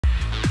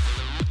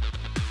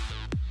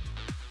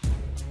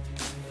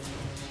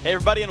Hey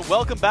everybody, and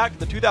welcome back to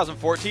the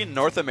 2014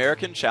 North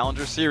American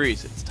Challenger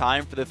Series. It's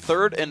time for the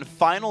third and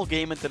final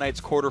game in tonight's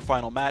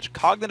quarterfinal match,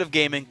 Cognitive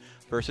Gaming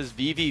versus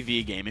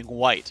VVV Gaming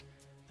White.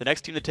 The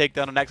next team to take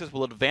down a Nexus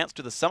will advance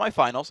to the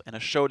semifinals and a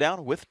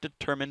showdown with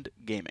Determined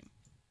Gaming.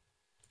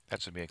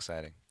 That should be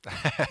exciting.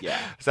 Yeah.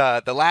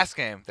 So the last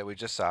game that we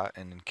just saw,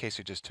 and in case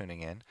you're just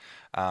tuning in,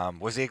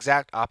 was the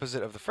exact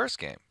opposite of the first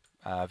game.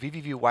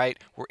 VVV White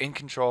were in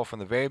control from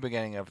the very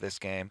beginning of this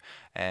game,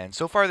 and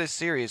so far this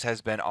series has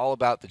been all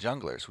about the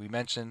junglers. We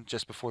mentioned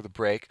just before the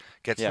break,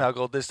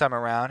 Snuggled this time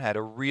around had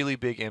a really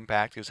big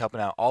impact. He was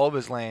helping out all of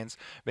his lanes,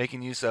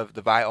 making use of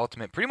the Vi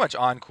ultimate pretty much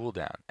on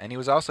cooldown, and he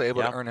was also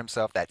able to earn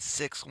himself that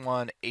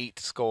 6-1-8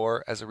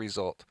 score as a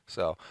result.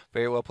 So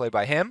very well played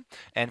by him,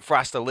 and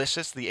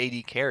Frostalicious, the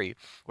AD carry,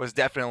 was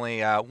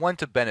definitely one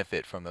to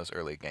benefit from those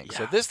early ganks.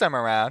 So this time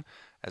around,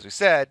 as we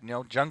said,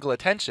 jungle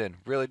attention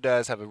really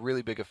does have a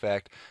really big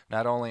effect,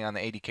 not only on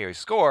the AD carry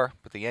score,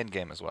 but the end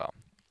game as well.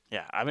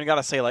 Yeah, I mean,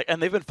 gotta say, and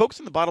they've been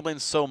focusing the bottom lane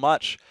so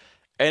much,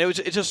 and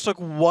it just took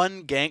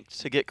one gank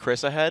to get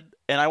Chris ahead,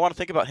 and I want to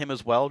think about him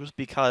as well, just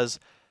because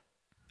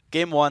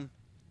game one,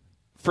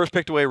 first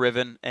picked away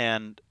Riven,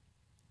 and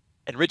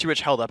Richie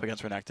Rich held up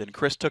against Renekton.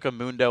 Chris took a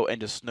Mundo and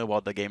just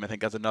snowballed the game. I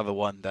think that's another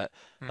one that,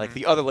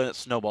 the other lane that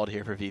snowballed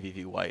here for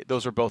VVV White.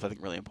 Those are both, I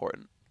think, really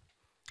important.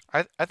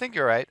 I think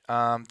you're right.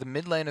 The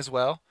mid lane as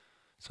well.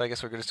 So I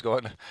guess we're just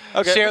going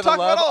to share the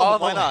love, all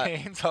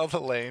the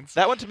lanes.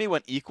 That one to me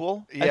went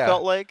equal, I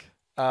felt like.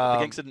 The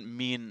ganks didn't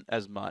mean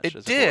as much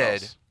as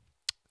did.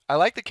 I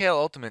like the Kayle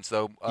ultimates,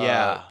 though.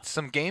 Yeah.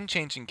 Some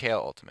game-changing Kayle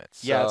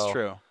ultimates. Yeah, that's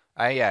true.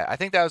 I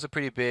think that was a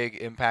pretty big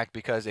impact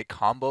because it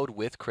comboed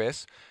with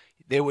Chris.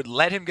 They would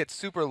let him get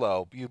super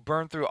low. You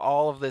burn through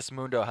all of this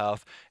Mundo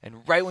health,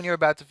 and right when you're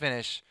about to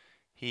finish,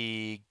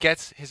 he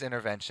gets his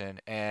intervention,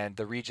 and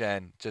the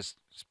regen just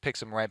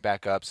picks him right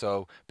back up.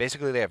 So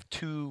basically they have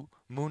 2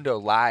 Mundo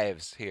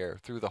lives here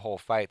through the whole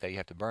fight that you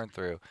have to burn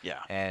through. Yeah.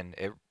 And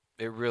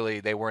it really,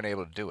 they weren't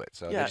able to do it.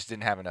 So they just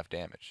didn't have enough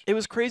damage. It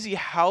was crazy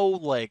how,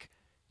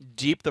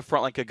 deep the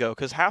front line could go,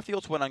 because half the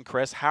ults went on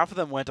Chris, half of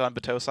them went on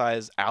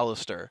Batosai's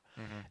Alistar.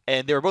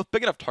 And they were both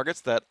big enough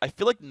targets that I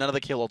feel like none of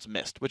the Kayle ults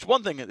missed, which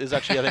one thing is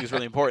actually, I think, is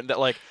really important,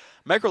 that,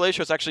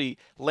 Microlatios actually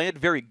landed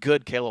very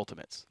good Kayle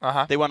ultimates.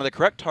 They wanted the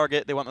correct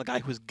target. They wanted the guy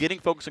who was getting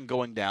focused and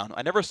going down.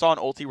 I never saw an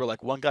ulti where,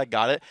 one guy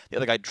got it, the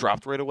other guy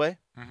dropped right away.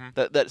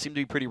 That seemed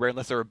to be pretty rare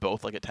unless they were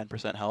both, at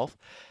 10% health.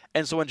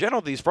 And so, in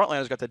general, these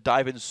frontliners got to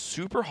dive in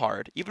super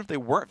hard, even if they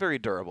weren't very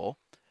durable,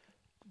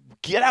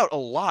 get out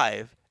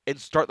alive, and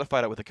start the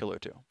fight out with a kill or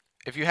two.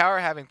 If you are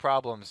having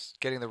problems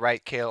getting the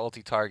right Kayle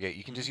ulti target,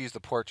 you can just use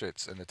the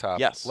portraits in the top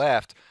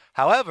left.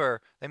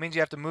 However, that means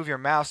you have to move your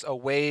mouse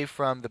away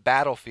from the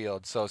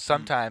battlefield. So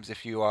sometimes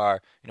if you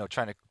are,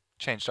 trying to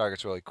change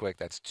targets really quick,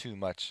 that's too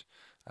much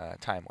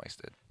time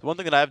wasted. The one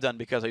thing that I've done,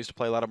 because I used to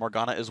play a lot of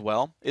Morgana as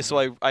well, is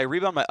so I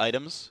rebound my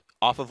items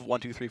off of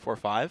 1, 2, 3, 4,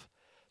 5.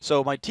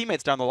 So my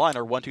teammates down the line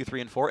are 1, 2, 3,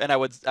 and 4, and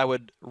I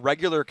would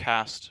regular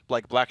cast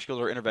Black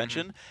Shield or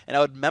Intervention, and I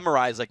would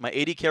memorize my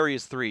AD carry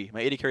is 3,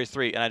 my AD carry is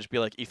 3, and I'd just be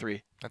like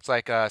E3. That's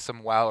like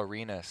some WoW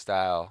Arena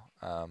style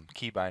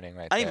key binding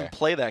right there. I didn't even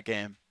play that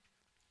game,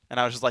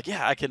 and I was just like,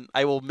 yeah,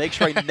 I will make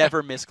sure I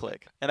never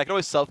misclick, and I could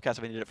always self cast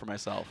if I needed it for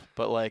myself,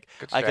 but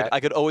I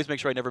could always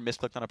make sure I never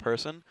misclicked on a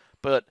person.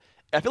 But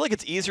I feel like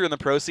it's easier in the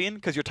pro scene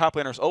because your top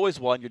laner is always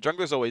 1, your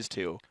jungler is always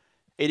 2,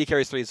 AD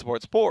carries 3,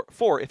 supports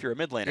 4 if you're a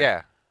mid laner.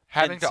 Yeah.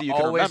 Having to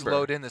always remember.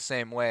 load in the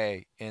same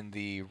way in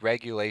the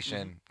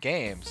regulation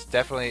games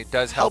definitely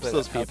does help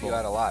you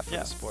out a lot for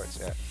the sports.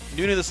 Yeah.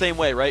 Nunu the same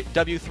way, right?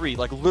 W3,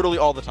 literally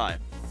all the time.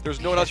 There's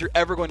no one else you're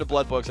ever going to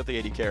blood bow except the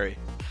AD carry.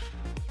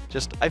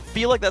 I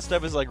feel like that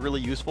stuff is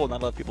really useful, and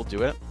not a lot of people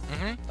do it.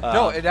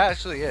 No, it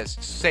actually is.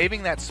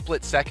 Saving that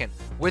split second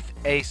with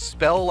a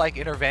spell like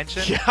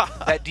intervention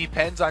that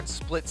depends on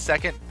split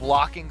second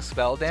blocking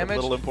spell damage. It's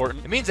a little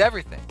important. It means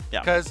everything.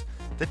 Yeah. Because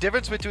the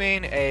difference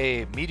between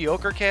a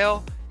mediocre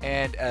Kayle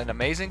and an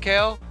amazing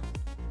Kayle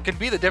can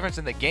be the difference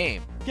in the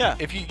game. Yeah.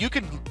 If you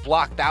can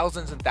block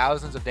thousands and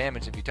thousands of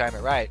damage if you time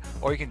it right,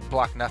 or you can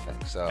block nothing.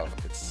 So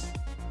it's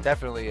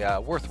definitely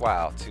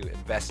worthwhile to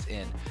invest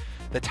in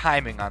the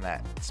timing on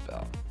that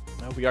spell.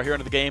 We are here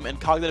into the game,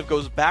 and Cognitive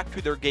goes back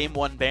to their Game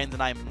 1 band,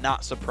 and I am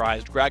not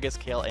surprised. Gragas,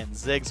 Kayle, and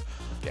Ziggs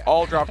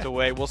all dropped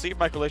away. We'll see if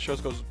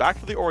Microlatios goes back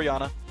to the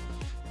Orianna,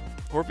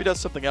 or if he does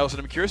something else.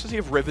 And I'm curious to see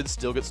if Riven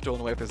still gets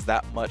stolen away, if there's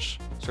that much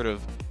sort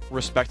of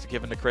respect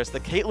given to Chris.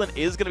 The Caitlyn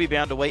is going to be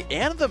banned away,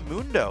 and the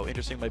Mundo,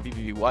 interesting, by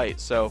VVV White.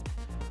 So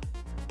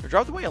they're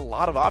dropped away a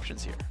lot of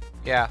options here.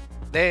 Yeah,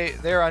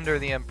 they're under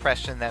the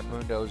impression that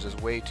Mundo is just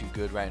way too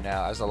good right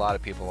now, as a lot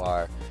of people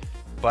are.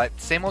 But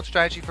same old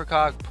strategy for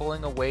COG,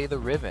 pulling away the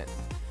Riven.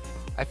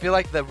 I feel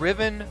like the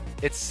Riven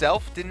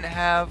itself didn't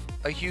have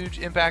a huge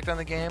impact on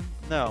the game.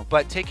 No.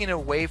 But taking it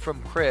away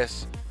from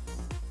Chris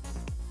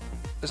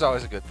is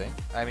always a good thing.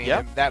 I mean,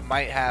 that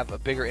might have a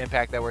bigger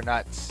impact that we're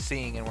not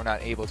seeing and we're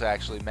not able to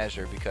actually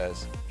measure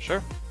because we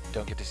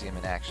don't get to see him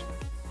in action.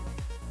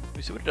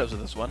 We see what it does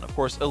with this one. Of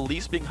course,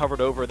 Elise being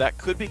hovered over, that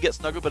could be Get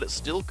Snuggled, but it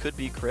still could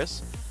be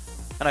Chris.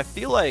 And I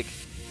feel like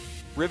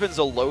Riven's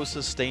a low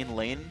sustain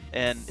lane,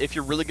 and if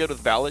you're really good with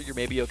Valor, you're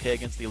maybe okay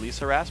against the Elise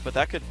harass, but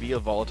that could be a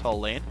volatile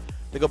lane.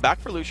 They go back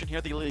for Lucian here.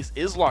 The Elise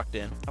is locked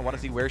in. I want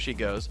to see where she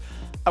goes.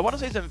 I want to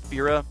say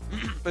Zemfira.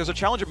 There's a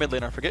challenger mid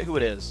laner, I forget who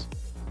it is,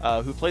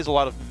 who plays a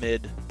lot of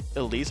mid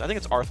Elise. I think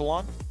it's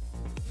Arthalon.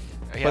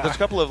 Yeah. But there's a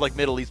couple of like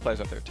mid Elise players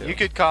out there too. You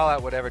could call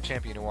out whatever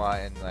champion you want,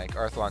 and like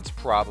Arthalon's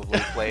probably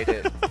played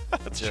it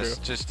That's true.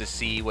 just to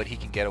see what he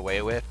can get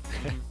away with.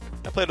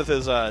 I played with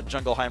his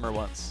Jungleheimer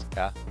once.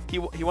 Yeah. He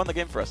won the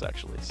game for us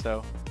actually,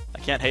 so I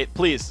can't hate.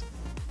 Please.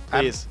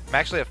 Please. I'm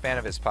actually a fan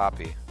of his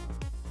Poppy.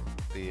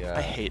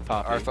 I hate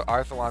Poppy.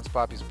 Arthalon's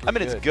Poppy's pretty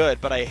good. It's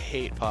good, but I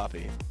hate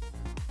Poppy.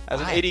 As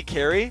Why? an AD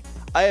carry,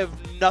 I have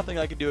nothing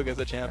I can do against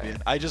a champion.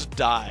 Right. I just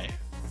die,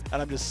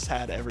 and I'm just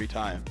sad every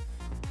time.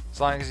 As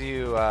long as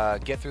you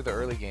get through the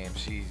early game,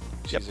 she's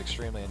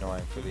extremely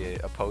annoying for the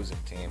opposing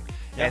team.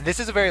 Yep. And this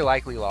is a very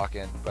likely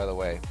lock-in, by the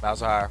way.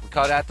 Malzahar, we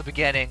called it at the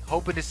beginning,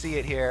 hoping to see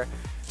it here.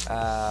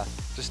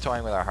 Just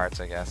toying with our hearts,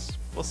 I guess.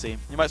 We'll see.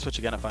 You might switch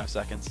again at 5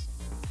 seconds.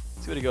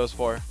 See what he goes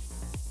for.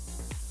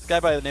 This guy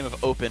by the name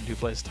of Open, who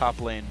plays top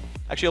lane.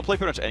 Actually, he'll play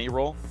pretty much any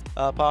role,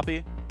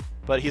 Poppy.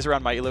 But he's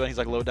around Mighty Liv, and he's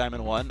like low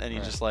diamond 1, and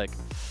he's just like,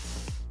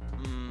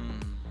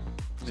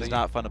 he's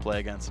not fun to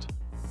play against.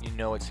 You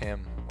know it's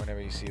him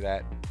whenever you see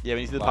that. Yeah,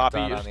 when you see the Poppy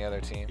Poppy on the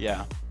other team.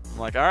 Yeah. I'm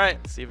like, all right,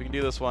 see if we can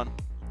do this one.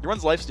 He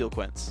runs lifesteal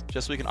Quints,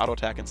 just so we can auto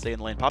attack and stay in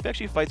lane. Poppy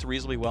actually fights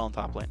reasonably well in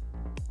top lane.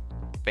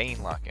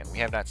 Bane lock-in. We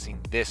have not seen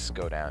this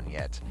go down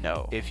yet.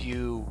 No. If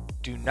you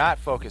do not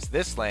focus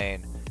this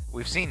lane,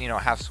 we've seen, you know,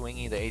 how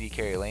swingy the AD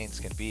carry lanes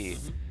can be.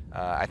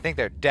 I think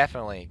they're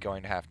definitely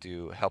going to have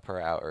to help her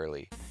out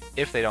early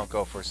if they don't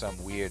go for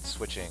some weird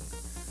switching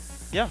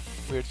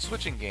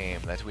game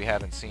that we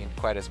haven't seen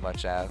quite as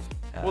much of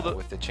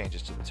with the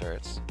changes to the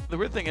turrets. The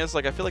weird thing is,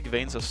 like, I feel like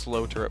Vayne's a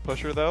slow turret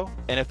pusher though,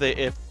 and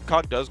if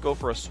COG does go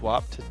for a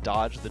swap to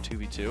dodge the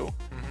 2v2,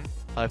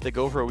 if they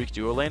go for a weak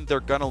duo lane, they're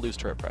gonna lose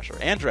turret pressure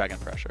and dragon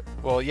pressure.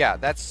 Well, yeah,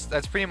 that's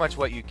pretty much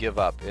what you give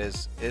up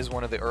is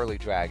one of the early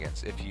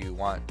dragons if you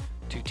want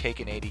to take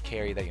an AD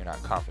carry that you're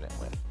not confident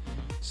with.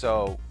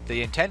 So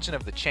the intention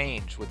of the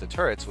change with the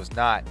turrets was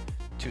not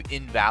to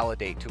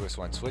invalidate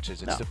 2-1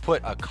 switches. It's to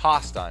put a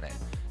cost on it.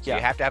 So you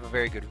have to have a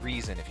very good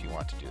reason if you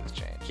want to do this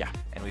change. Yeah.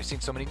 And we've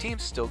seen so many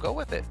teams still go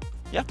with it.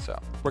 Yeah. So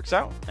works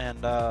out. And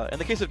in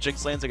the case of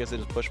Jinx lanes, I guess they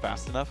just push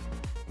fast enough.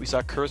 We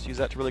saw Curse use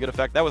that to really good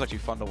effect. That was actually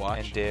fun to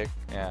watch. And Dig.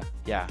 Yeah.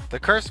 Yeah. The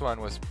Curse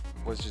one was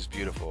just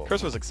beautiful.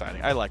 Curse was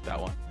exciting. I like that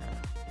one.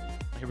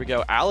 Here we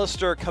go.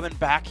 Alistair coming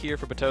back here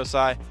for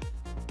Batosai.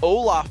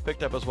 Olaf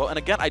picked up as well. And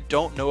again, I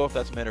don't know if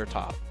that's mid or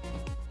top.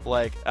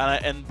 Like,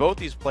 and both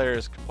these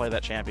players can play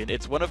that champion.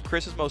 It's one of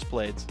Chris's most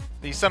played.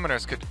 These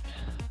summoners could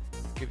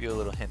give you a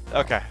little hint.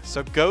 Okay,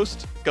 so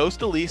Ghost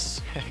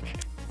Elise.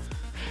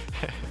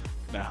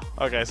 No.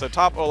 Okay, so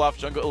top Olaf,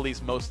 jungle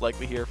Elise most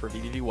likely here for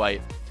VVV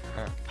White.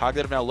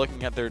 Cognitive now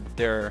looking at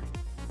their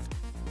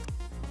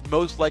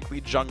most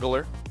likely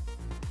jungler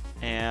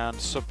and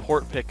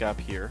support pickup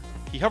here.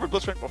 He hovered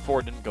Blitzcrank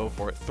before, didn't go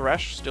for it.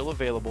 Thresh still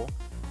available.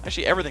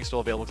 Actually, everything's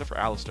still available except for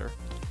Alistair.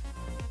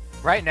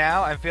 Right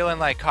now, I'm feeling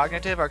like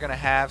Cognitive are going to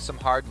have some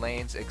hard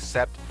lanes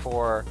except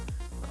for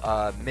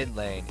mid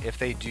lane if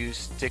they do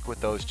stick with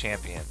those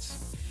champions.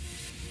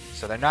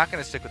 So they're not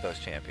going to stick with those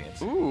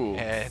champions. Ooh.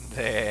 And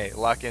they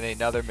lock in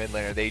another mid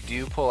laner. They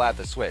do pull out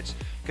the switch.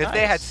 Because if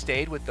they had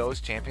stayed with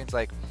those champions,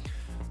 like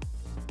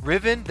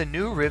Riven, the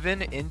new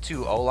Riven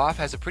into Olaf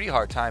has a pretty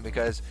hard time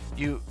because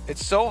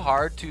it's so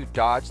hard to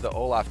dodge the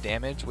Olaf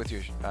damage with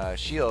your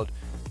shield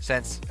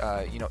since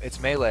you know, it's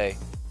melee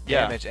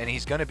damage, and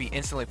he's going to be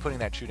instantly putting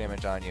that true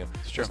damage on you.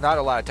 There's not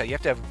a lot of time. You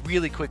have to have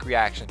really quick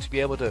reaction to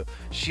be able to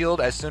shield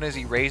as soon as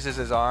he raises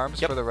his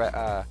arms for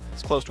the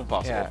it's close to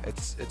impossible. Yeah,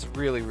 it's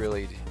really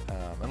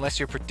unless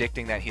you're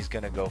predicting that he's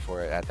going to go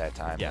for it at that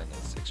time, then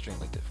it's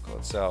extremely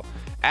difficult. So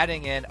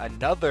adding in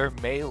another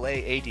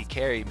melee AD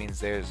carry means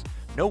there's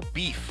no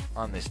beef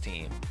on this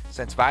team.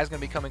 Since Vi's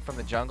going to be coming from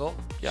the jungle,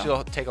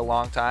 she'll take a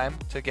long time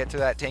to get to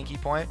that tanky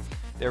point.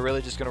 They're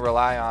really just going to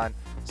rely on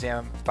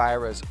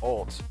Zamfira's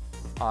ult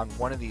on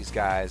one of these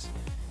guys.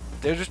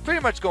 They're just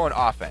pretty much going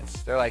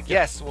offense. They're like,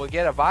 yes, we'll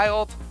get a Vi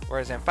ult or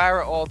a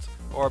Zamfira ult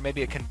or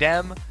maybe a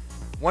Condemn.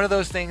 One of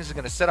those things is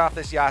going to set off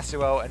this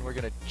Yasuo and we're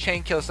going to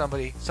chain kill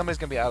somebody. Somebody's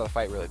going to be out of the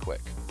fight really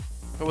quick.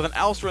 But with an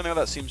Alistair in there,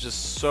 that seems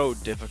just so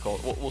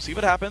difficult. We'll see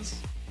what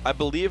happens. I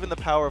believe in the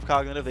power of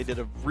Cognitive. They did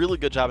a really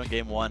good job in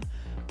Game 1.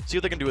 See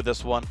what they can do with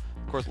this one.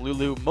 Of course,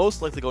 Lulu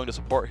most likely going to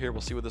support here.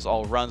 We'll see where this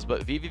all runs.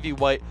 But VVV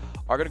White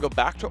are going to go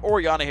back to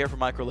Orianna here for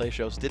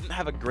Microlatios. Didn't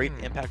have a great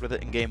impact with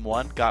it in Game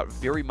 1. Got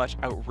very much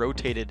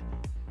out-rotated.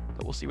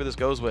 But we'll see where this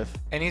goes with.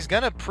 And he's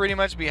going to pretty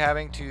much be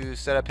having to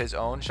set up his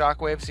own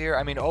shockwaves here.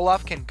 I mean,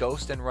 Olaf can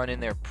ghost and run in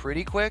there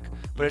pretty quick,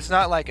 but it's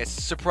not like a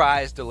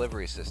surprise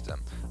delivery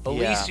system.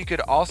 Elise you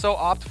could also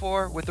opt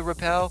for with the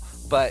repel,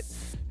 but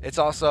it's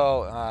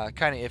also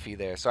kind of iffy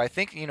there. So I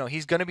think, you know,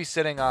 he's going to be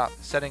setting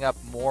up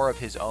more of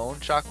his own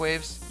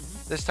shockwaves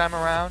this time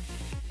around,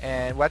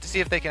 and we'll have to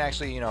see if they can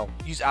actually, you know,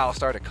 use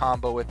Alistar to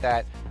combo with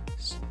that,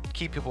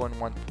 keep people in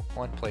one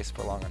place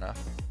for long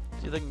enough.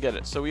 See if they can get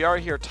it. So we are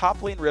here,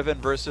 top lane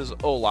Riven versus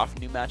Olaf.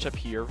 New matchup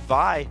here.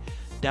 Vi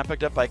down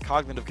picked up by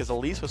Cognitive because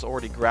Elise was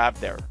already grabbed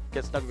there.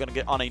 Gets now going to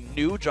get on a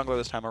new jungler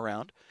this time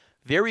around.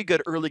 Very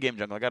good early game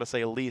jungler. I got to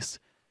say, Elise,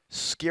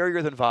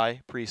 scarier than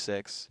Vi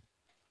pre-6.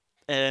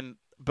 And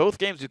both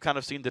games you've kind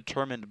of seen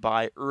determined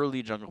by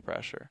early jungle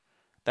pressure.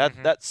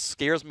 That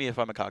scares me if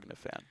I'm a Cognitive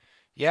fan.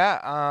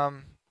 Yeah,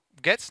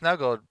 Get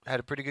Snuggled had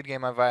a pretty good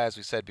game on Vi, as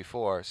we said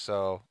before.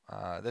 So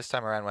this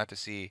time around, we'll have to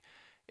see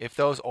if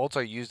those ults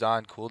are used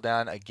on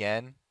cooldown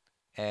again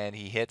and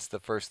he hits the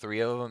first 3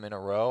 of them in a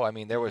row. I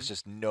mean, there was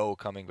just no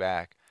coming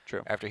back.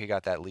 True. After he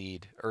got that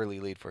early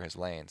lead for his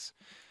lanes.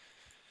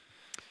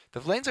 The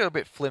lanes are a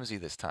bit flimsy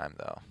this time,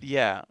 though.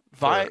 Yeah.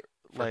 Vi,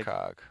 for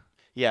COG.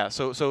 Yeah,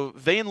 so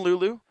Vayne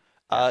Lulu.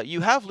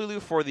 You have Lulu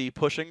for the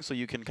pushing, so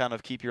you can kind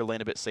of keep your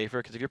lane a bit safer,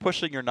 because if you're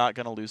pushing, you're not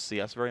going to lose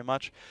CS very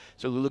much.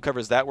 So Lulu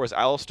covers that, whereas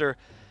Alistar,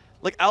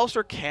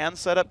 Alistar can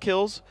set up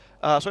kills.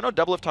 So I know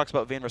Doublelift talks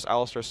about Vayne versus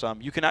Alistar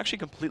some. You can actually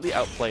completely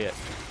outplay it,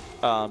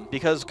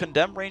 because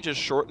condemn range is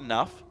short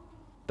enough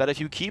that if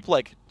you keep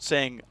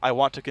saying, I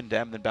want to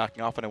condemn, then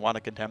backing off, and I want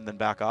to condemn, then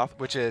back off.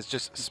 Which is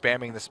just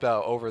spamming the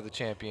spell over the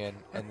champion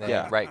and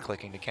then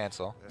right-clicking to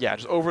cancel. Yeah,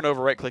 just over and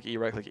over, right-click E,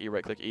 right-click E,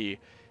 right-click E.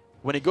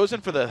 When he goes in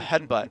for the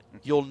headbutt,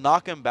 you'll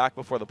knock him back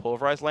before the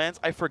pulverize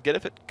lands. I forget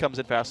if it comes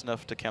in fast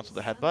enough to cancel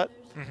the headbutt.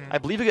 I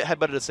believe you get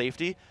headbutted to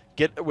safety,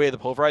 get away the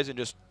pulverize, and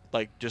just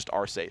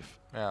are safe.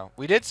 Yeah,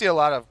 we did see a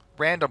lot of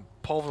random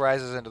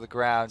pulverizes into the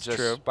ground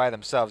just by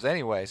themselves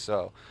anyway,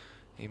 so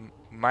he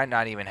might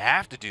not even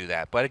have to do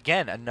that. But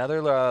again,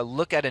 another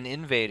look at an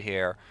invade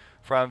here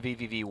from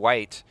VVV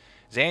White.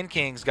 Zan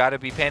King's got to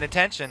be paying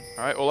attention.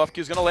 All right, Olaf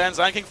Q's going to land.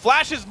 Zan King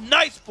flashes.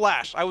 Nice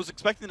flash. I was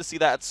expecting to see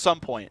that at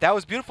some point. That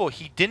was beautiful.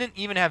 He didn't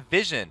even have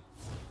vision.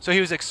 So he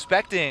was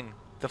expecting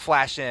the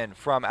flash in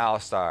from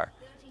Alistar.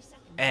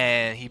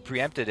 And he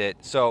preempted it.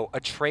 So a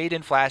trade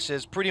in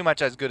flashes, pretty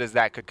much as good as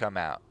that could come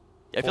out.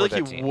 Yeah, I feel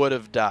like he would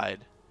have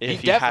died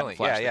if he hadn't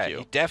flashed the Q.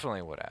 He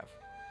definitely would have.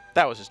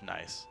 That was just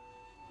nice.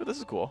 But this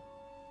is cool.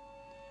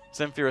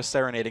 Zemfira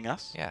serenading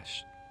us. Yeah,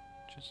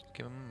 just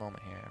give him a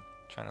moment here. I'm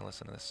trying to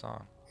listen to this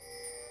song.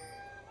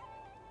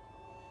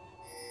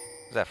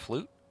 Is that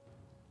flute?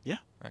 Yeah.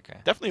 Okay.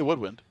 Definitely a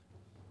woodwind.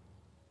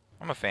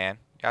 I'm a fan.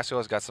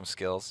 Yasuo's got some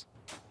skills.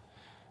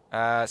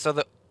 So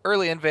the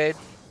early invade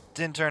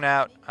didn't turn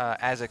out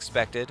as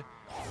expected,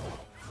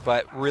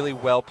 but really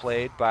well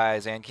played by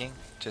Zan King.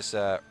 Just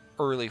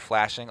early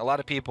flashing. A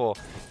lot of people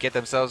get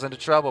themselves into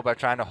trouble by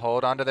trying to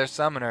hold onto their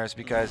summoners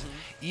because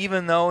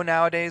even though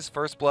nowadays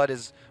First Blood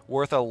is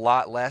worth a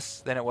lot less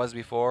than it was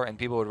before, and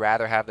people would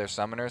rather have their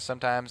summoners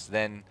sometimes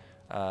than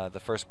the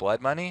First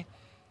Blood money,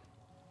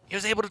 he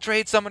was able to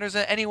trade summoners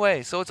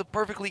anyway, so it's a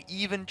perfectly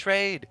even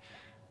trade.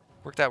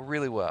 Worked out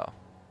really well.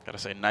 Gotta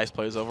say, nice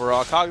plays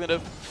overall.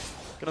 Cognitive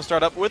gonna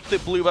start up with the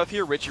blue buff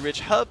here. Richie Rich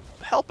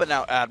helping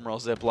out Admiral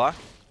Ziploc.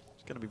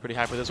 He's gonna be pretty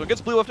happy with this one.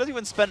 Gets blue buff, doesn't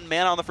even spend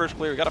mana on the first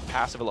clear. Got a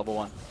passive at level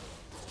 1.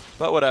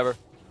 But whatever.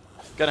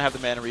 Gonna have the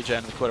mana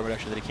regen with quota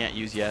reduction that he can't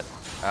use yet.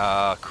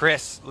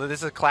 Chris,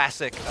 this is a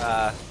classic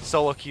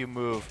solo queue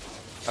move.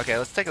 Okay,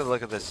 let's take a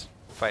look at this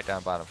fight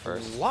down bottom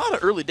first. A lot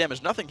of early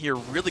damage. Nothing here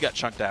really got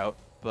chunked out,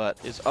 but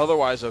is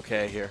otherwise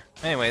okay here.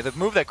 Anyway, the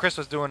move that Chris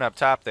was doing up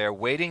top there,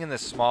 waiting in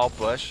this small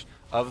bush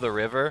of the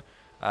river,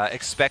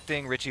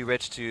 expecting Richie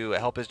Rich to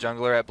help his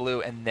jungler at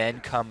blue and then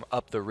come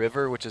up the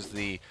river, which is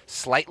the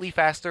slightly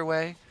faster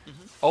way.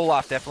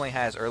 Olaf definitely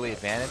has early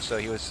advantage, so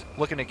he was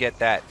looking to get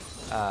that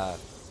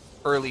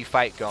early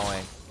fight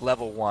going,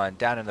 level 1,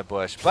 down in the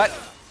bush. But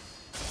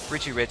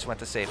Richie Rich went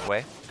the safe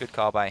way. Good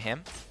call by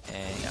him,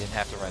 and he didn't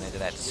have to run into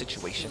that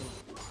situation.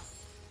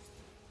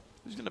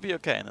 He's going to be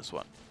okay in this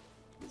one.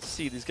 Let's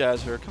see, these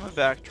guys are coming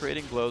back,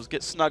 trading blows.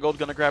 Get snuggled,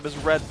 going to grab his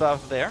red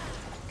buff there.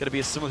 Going to be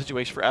a similar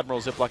situation for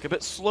Admiral Ziploc. A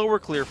bit slower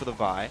clear for the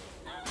Vi,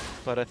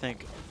 but I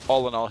think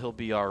all in all he'll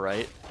be all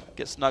right.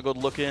 Get snuggled,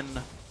 looking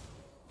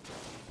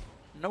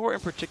nowhere in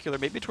particular,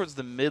 maybe towards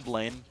the mid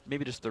lane,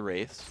 maybe just the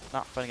Wraiths.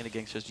 Not fighting any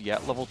ganks just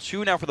yet. Level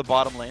 2 now for the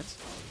bottom lanes.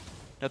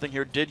 Nothing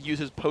here. Did use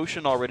his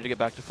potion already to get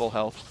back to full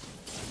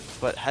health,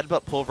 but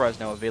Headbutt Pulverize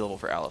now available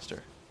for Alistar.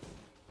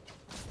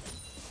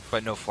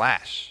 But no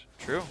flash.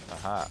 True.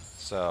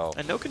 So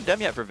and no condemn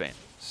yet for Vayne.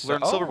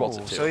 Learned Silver Bolts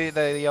at 2. So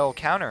the old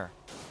counter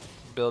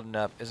building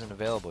up isn't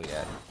available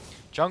yet.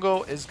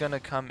 Jungle is going to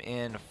come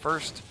in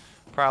first,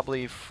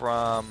 probably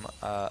from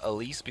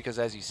Elise, because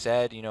as you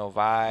said, you know,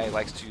 Vi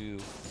likes to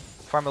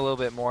farm a little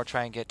bit more,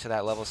 try and get to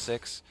that level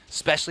 6,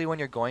 especially when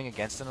you're going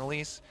against an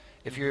Elise.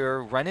 If you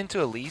run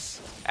into Elise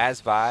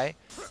as Vi,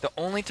 the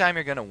only time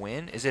you're going to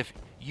win is if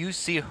you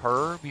see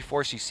her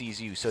before she sees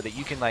you, so that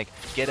you can like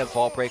get a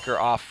Vault Breaker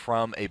off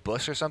from a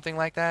bush or something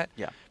like that.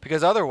 Yeah.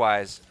 Because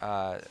otherwise,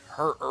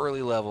 her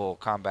early level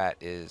combat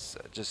is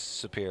just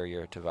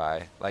superior to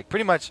Vi. Like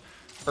pretty much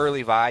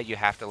early Vi, you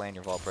have to land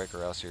your Vault Breaker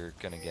or else you're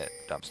going to get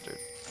dumpstered.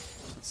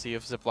 Let's see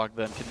if Ziploc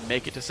then can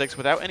make it to 6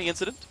 without any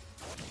incident.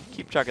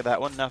 Keep track of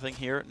that one. Nothing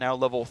here. Now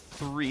level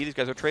 3. These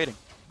guys are trading.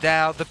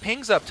 Now, the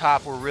pings up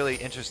top were really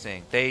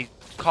interesting. They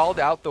called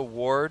out the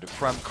ward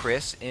from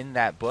Chris in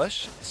that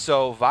bush,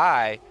 so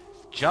Vi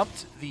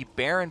jumped the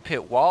Baron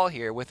Pit wall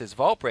here with his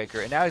Vault Breaker,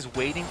 and now he's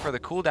waiting for the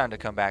cooldown to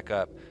come back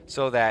up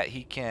so that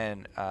he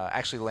can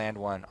actually land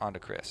one onto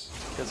Chris.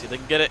 Because he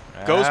didn't get it.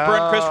 Ghost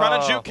Burn, Chris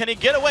trying to juke. Can he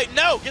get away?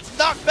 No! Gets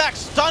knocked back,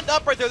 stunned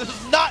up right there. This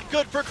is not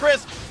good for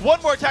Chris.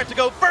 One more attack to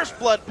go. First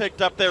blood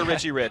picked up there,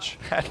 Richie Rich.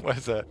 That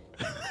was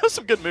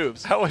some good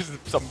moves. That was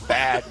some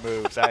bad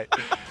moves.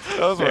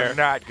 Those were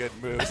not good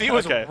moves. He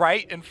was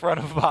right in front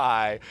of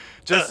Vi.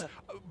 Just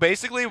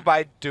basically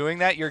by doing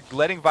that, you're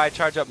letting Vi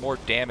charge up more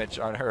damage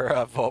on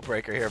her Vault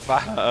Breaker here.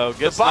 Uh-oh,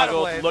 gets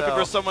snuggled, looking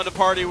for someone to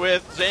party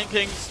with. Zane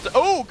King,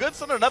 oh, good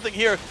son of nothing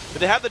here.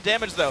 But they have the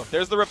damage though.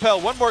 There's the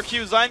repel. One more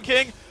Q, Zane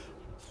King.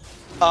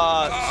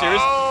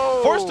 Serious.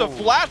 Forced to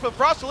flash, but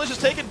Frost Delicious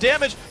taking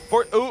damage.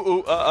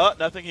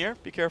 Nothing here.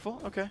 Be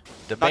careful. Okay.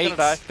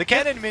 Debates. The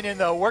cannon minion,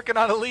 though, working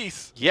on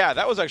Elise. Yeah,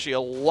 that was actually a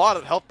lot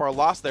of health bar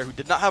lost there. Who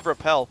did not have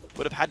repel,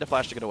 would have had to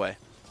flash to get away.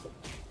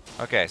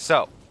 Okay,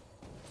 so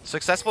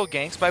successful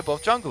ganks by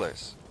both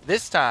junglers.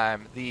 This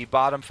time, the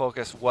bottom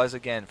focus was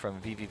again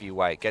from VVV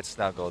White. Get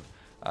snuggled,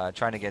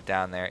 trying to get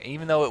down there.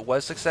 Even though it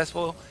was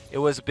successful, it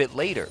was a bit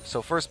later.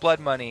 So first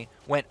blood money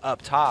went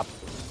up top,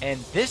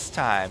 and this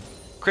time,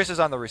 Chris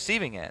is on the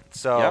receiving end.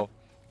 So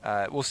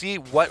we'll see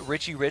what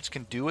Richie Rich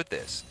can do with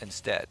this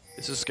instead.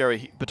 This is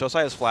scary.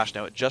 Batosai has flash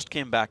now. It just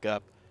came back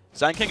up.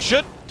 Zine King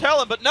should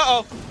tell him, but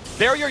no.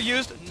 Barrier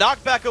used,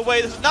 knocked back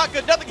away. This is not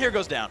good. Nothing here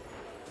goes down.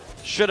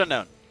 Should have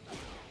known.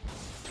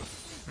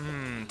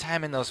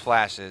 Timing those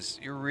flashes.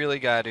 You really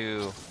got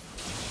to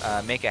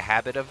make a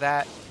habit of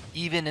that,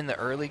 even in the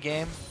early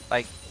game.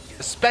 Like,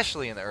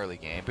 especially in the early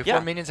game.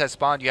 Before minions have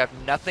spawned, you have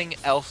nothing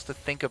else to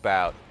think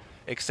about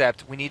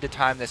except we need to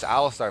time this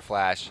Alistar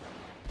flash.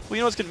 Well,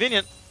 you know what's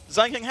convenient?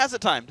 Zine King has it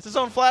timed. It's his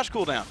own flash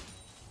cooldown.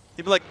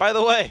 He'd be like, by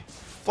the way,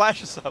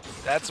 flash is up.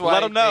 That's why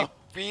let him know.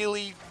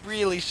 They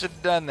really should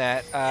have done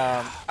that.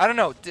 I don't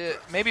know.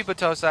 Maybe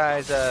Batosai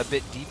is a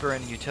bit deeper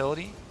in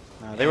utility.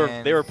 No,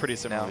 they were pretty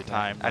similarly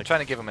timed. I'm trying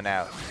to give him an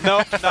out.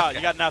 No,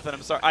 you got nothing.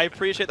 I'm sorry. I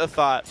appreciate the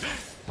thought,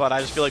 but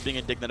I just feel like being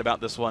indignant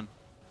about this one.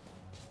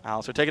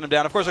 Alistar taking him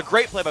down. Of course, a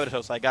great play by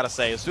Batosai, I gotta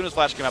say. As soon as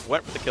flash came up,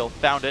 went for the kill,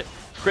 found it.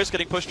 Chris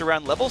getting pushed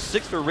around. Level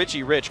 6 for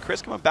Richie Rich.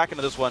 Chris coming back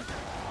into this one.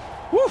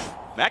 Woo!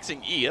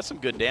 Maxing E. That's some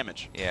good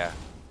damage. Yeah.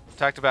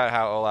 Talked about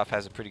how Olaf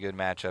has a pretty good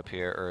matchup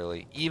here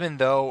early. Even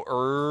though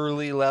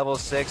early level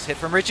 6 hit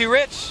from Richie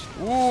Rich.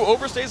 Ooh,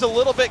 overstays a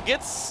little bit.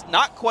 Gets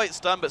not quite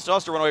stunned, but still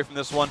has to run away from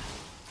this one.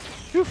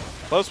 Whew,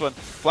 close one.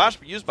 Flash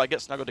used by Get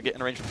Snuggled to get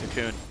in range from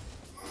Cocoon.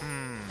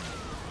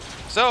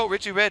 So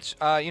Richie Rich,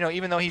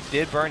 even though he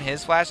did burn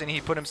his flash and he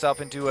put himself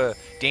into a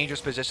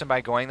dangerous position by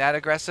going that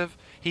aggressive,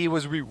 he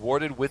was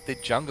rewarded with the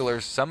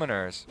jungler's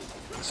summoners.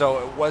 So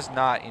it was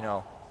not,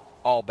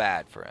 all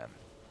bad for him.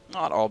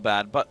 Not all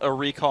bad, but a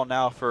recall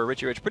now for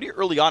Richie Rich pretty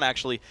early on,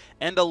 actually,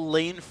 and a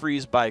lane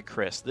freeze by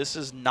Chris. This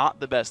is not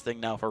the best thing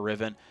now for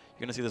Riven. You're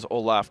going to see this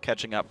Olaf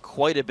catching up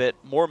quite a bit,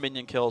 more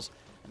minion kills,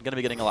 and going to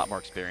be getting a lot more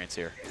experience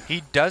here.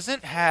 He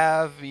doesn't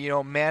have,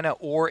 mana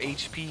or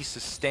HP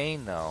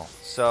sustain, though.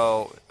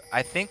 So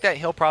I think that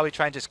he'll probably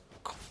try and just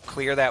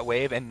clear that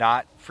wave and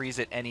not freeze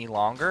it any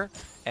longer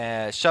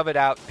and shove it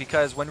out,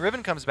 because when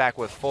Riven comes back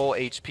with full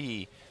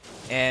HP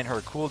and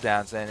her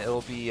cooldowns, then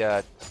it'll be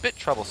a bit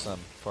troublesome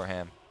for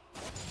him.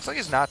 Looks like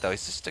he's not, though.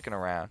 He's just sticking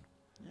around.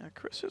 Yeah,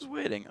 Chris is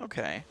waiting.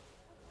 Okay.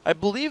 I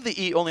believe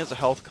the E only has a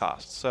health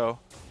cost, so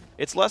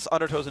it's less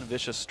Undertows and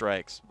Vicious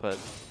Strikes, but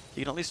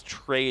you can at least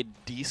trade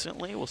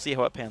decently. We'll see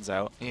how it pans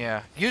out.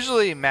 Yeah.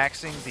 Usually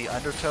maxing the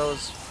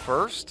Undertows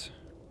first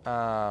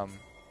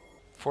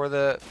for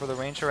the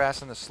range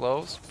harass and the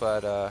slows,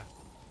 but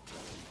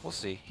we'll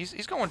see.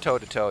 He's going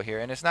toe-to-toe here,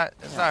 and it's not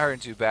hurting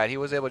too bad. He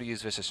was able to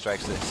use Vicious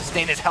Strikes to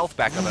sustain his health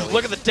back up at least.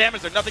 Look at the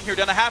damage. There's nothing here.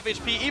 Down to half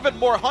HP. Even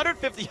more.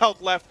 150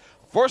 health left.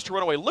 Forced to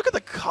run away. Look at the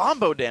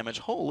combo damage.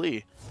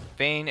 Holy.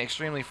 Vayne,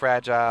 extremely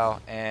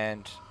fragile,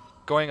 and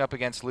going up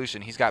against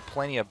Lucian, he's got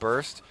plenty of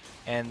burst,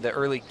 and the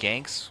early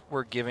ganks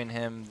were giving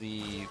him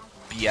the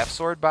BF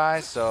sword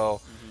buy,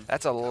 so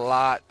that's a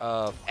lot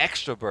of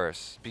extra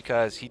burst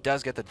because he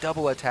does get the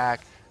double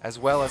attack as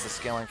well as the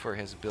scaling for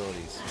his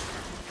abilities.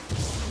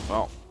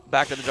 Well,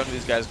 back to the jungle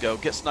these guys go.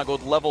 Get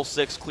Snuggled, level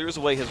 6, clears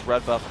away his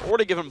red buff, or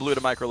to give him blue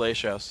to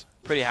Microlatios.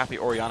 Pretty happy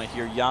Orianna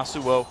here.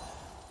 Yasuo,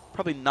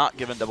 probably not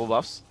given double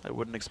buffs. I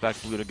wouldn't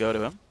expect blue to go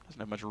to him. Doesn't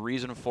have much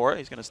reason for it.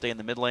 He's going to stay in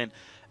the mid lane.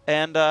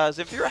 And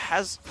Zamfira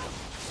has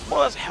more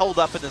or less held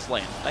up in this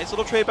lane. Nice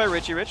little trade by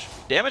Richie Rich.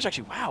 Damage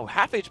actually, wow,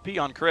 half HP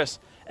on Chris.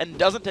 And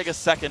doesn't take a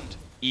second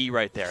E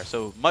right there.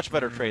 So much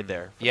better trade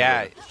there.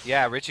 Yeah,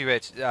 Richie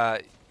Rich.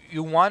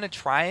 You want to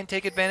try and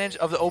take advantage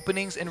of the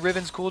openings in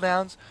Riven's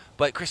cooldowns,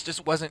 but Chris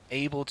just wasn't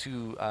able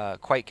to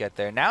quite get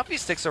there. Now if he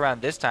sticks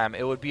around this time,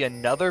 it would be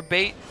another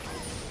bait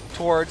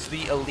towards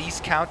the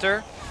Elise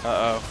counter.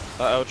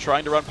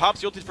 Trying to run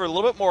Pop's ulti for a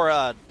little bit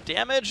more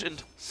damage,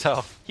 and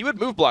so he would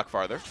move block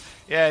farther.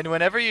 Yeah, and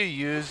whenever you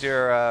use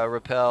your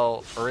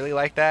repel early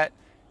like that,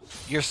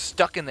 you're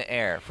stuck in the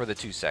air for the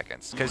 2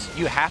 seconds because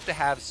you have to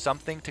have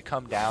something to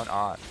come down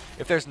on.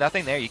 If there's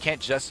nothing there, you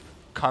can't just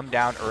come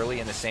down early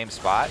in the same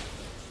spot.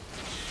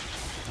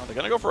 Oh, they're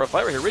going to go for a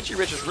fight right here. Richie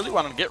Rich is really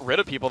wanting to get rid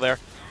of people there.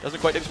 Doesn't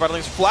quite take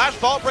Spiderlings. Flash,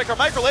 Ball Breaker,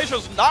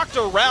 Microlacio's knocked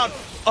around.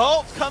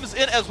 Ult comes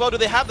in as well. Do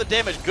they have the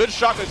damage? Good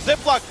shot.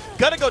 Ziploc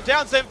gonna go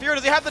down. Zamfir,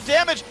 does he have the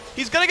damage?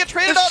 He's gonna get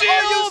traded out.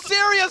 Are you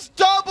serious?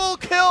 Double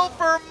kill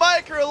for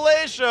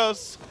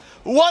Microlacios.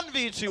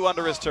 1v2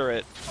 under his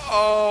turret.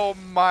 Oh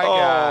my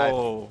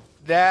god.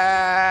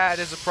 That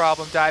is a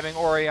problem, diving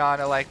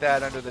Orianna like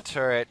that under the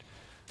turret.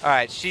 All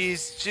right,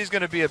 she's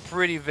going to be a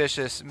pretty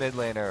vicious mid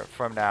laner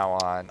from now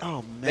on.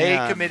 Oh, man.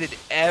 They committed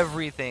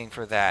everything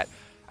for that.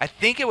 I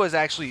think it was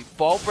actually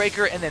Ball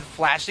Breaker and then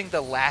flashing the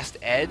last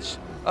edge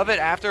of it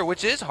after,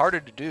 which is harder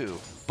to do.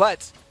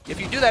 But if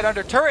you do that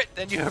under turret,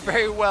 then you're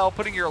very well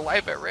putting your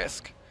life at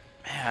risk.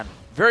 Man,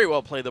 very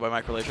well played though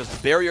by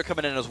Microlacios. Barrier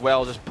coming in as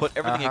well, just put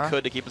everything he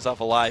could to keep himself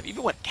alive.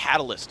 Even went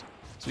Catalyst,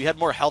 so he had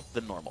more health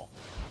than normal.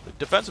 The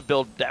defensive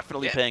build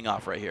definitely paying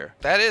off right here.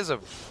 That is a...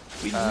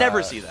 We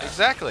never see that.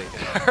 Exactly.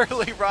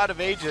 Early Rod of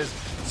Ages.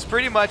 It's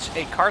pretty much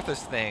a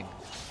Karthus thing.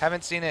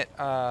 Haven't seen it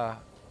on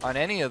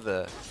any of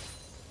the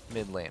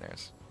mid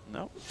laners.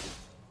 No.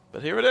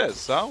 But here it is.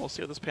 So we'll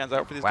see how this pans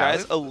out for these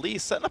guys.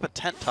 Elise setting up a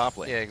tent top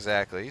lane. Yeah,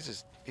 exactly.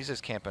 He's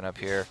just camping up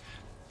here.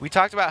 We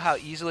talked about how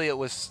easily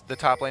the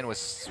top lane was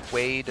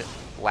swayed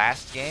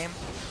last game.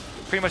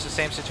 Pretty much the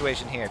same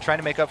situation here. Trying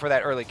to make up for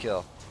that early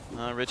kill.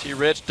 Richie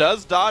Rich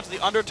does dodge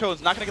the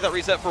undertones. Not going to get that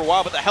reset for a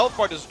while, but the health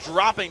bar is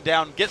dropping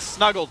down. Gets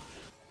snuggled.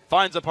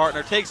 Finds a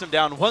partner. Takes him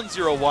down.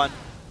 1-0-1.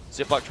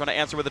 Ziploc trying to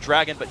answer with a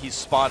dragon, but he's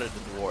spotted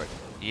in the ward.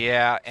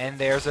 Yeah, and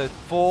there's a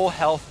full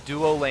health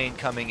duo lane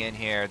coming in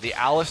here. The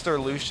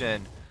Alistar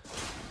Lucian,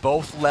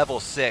 both level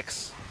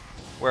 6,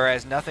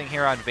 whereas nothing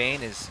here on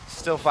Vayne is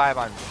still 5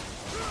 on...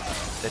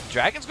 The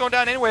dragon's going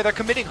down anyway. They're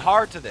committing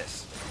hard to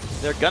this.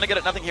 They're going to get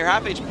it. Nothing here.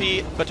 Half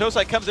HP.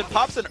 Batosai comes in,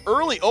 pops an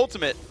early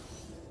ultimate.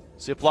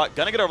 Ziploc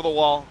gonna get over the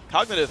wall.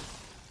 Cognitive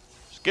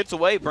just gets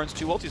away, burns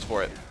 2 ultis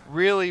for it.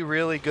 Really,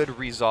 really good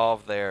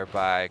resolve there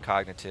by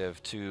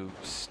Cognitive to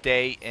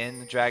stay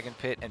in the Dragon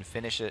Pit and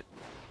finish it.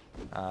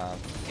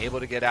 Able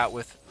to get out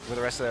with the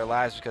rest of their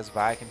lives because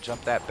Vi can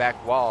jump that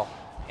back wall.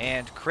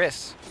 And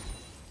Chris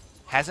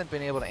hasn't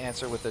been able to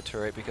answer with the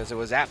turret because it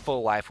was at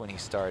full life when he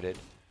started.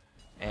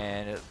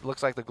 And it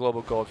looks like the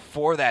global gold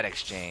for that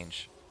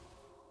exchange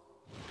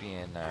would be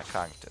in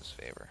Cognitive's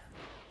favor.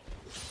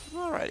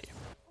 Alrighty.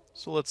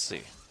 So let's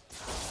see.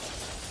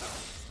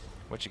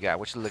 What you got?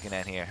 What you looking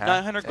at here, huh?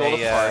 900 gold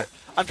apart.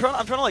 I'm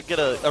trying to like get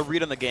a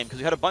read on the game because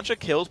we had a bunch of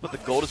kills, but the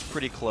gold is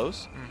pretty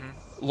close.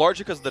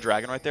 Largely because of the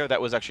dragon right there.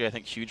 That was actually I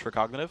think huge for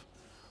Cognitive.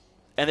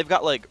 And they've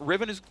got like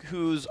Riven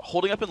who's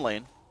holding up in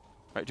lane,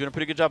 right? Doing a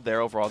pretty good job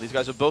there overall. These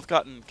guys have both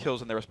gotten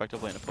kills in their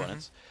respective lane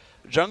opponents.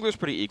 Jungler's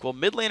pretty equal.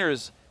 Mid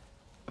laners,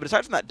 but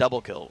aside from that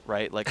double kill,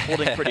 right? Like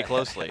holding pretty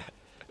closely.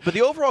 But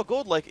the overall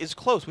gold like is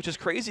close, which is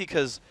crazy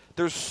because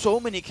there's so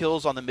many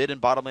kills on the mid and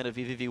bottom lane of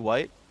VVV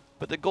White,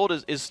 but the gold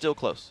is still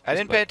close. I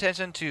didn't pay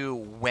attention to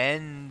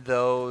when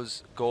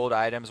those gold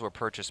items were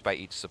purchased by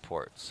each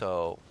support,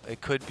 so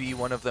it could be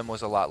one of them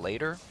was a lot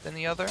later than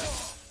the other.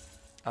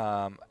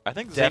 I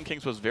think Zen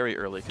King's was very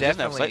early. He doesn't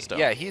have Sightstone.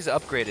 Yeah, he's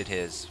upgraded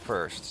his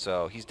first,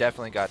 so he's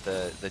definitely got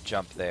the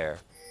jump there.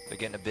 They're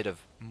getting a bit of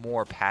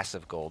more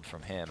passive gold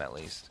from him at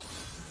least.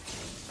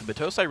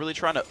 Batosai really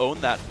trying to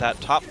own that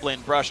top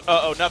lane brush.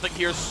 Uh-oh, nothing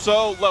here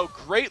so low.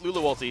 Great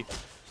Lulu ulti.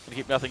 Gonna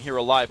keep nothing here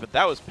alive, but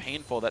that was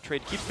painful. That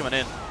trade keeps coming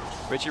in.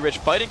 Richie Rich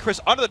fighting Chris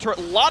under the turret.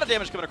 A lot of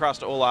damage coming across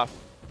to Olaf.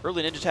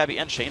 Early Ninja Tabby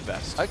and Shane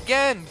Best.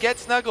 Again, get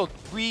snuggled.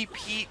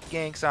 Repeat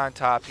ganks on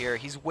top here.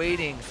 He's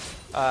waiting.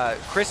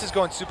 Chris is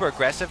going super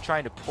aggressive,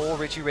 trying to pull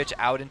Richie Rich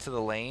out into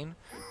the lane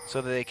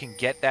so that they can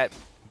get that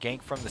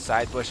gank from the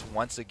side bush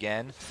once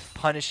again.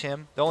 Punish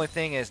him. The only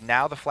thing is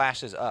now the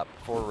flash is up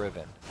for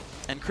Riven.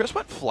 And Chris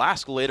went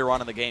Flask later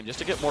on in the game just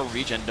to get more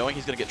regen, knowing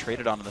he's going to get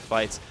traded on in the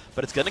fights.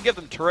 But it's going to give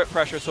them turret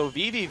pressure, so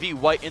VVV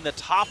White in the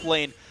top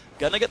lane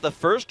going to get the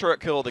first turret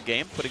kill of the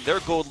game, putting their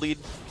gold lead,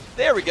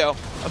 there we go,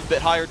 a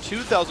bit higher,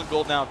 2,000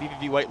 gold now.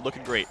 VVV White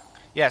looking great.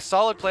 Yeah,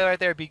 solid play right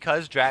there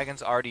because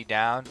Dragon's already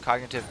down.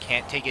 Cognitive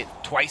can't take it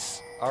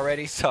twice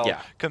already, so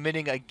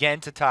committing again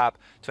to top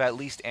to at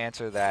least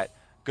answer that.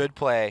 Good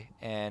play,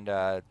 and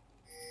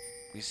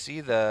we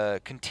see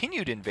the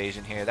continued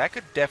invasion here. That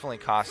could definitely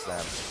cost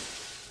them.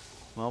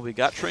 Well, we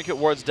got Trinket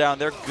Wards down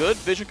there. Good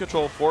vision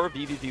control for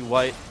VVV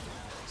White.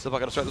 Still not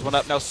going to start this one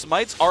up. Now,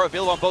 Smites are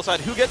available on both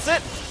sides. Who gets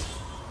it?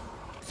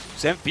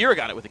 Zamfir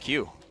got it with a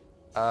Q.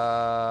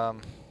 Not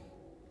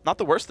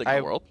the worst thing in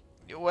the world.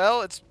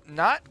 Well, it's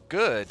not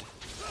good.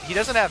 He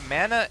doesn't have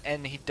mana,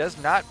 and he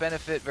does not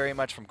benefit very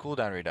much from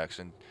cooldown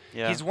reduction.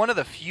 Yeah. He's one of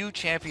the few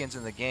champions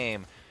in the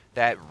game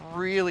that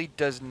really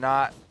does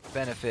not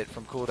benefit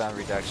from cooldown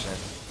reduction.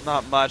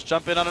 Not much.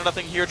 Jump in under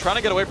nothing here. Trying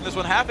to get away from this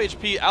one. Half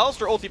HP.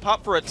 Alistar ulti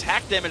pop for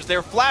attack damage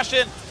there. Flash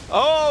in.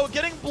 Oh,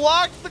 getting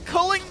blocked. The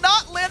culling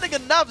not landing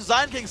enough.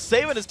 Zion King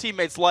saving his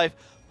teammate's life.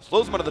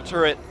 Slows him under the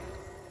turret.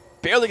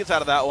 Barely gets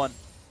out of that one.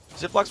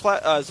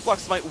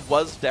 Ziploc's Smite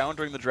was down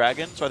during the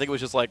dragon, so I think it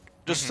was just like,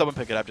 someone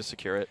pick it up, just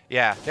secure it.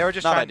 Yeah, they were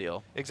just not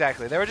ideal.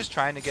 Exactly. They were just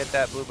trying to get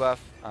that blue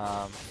buff.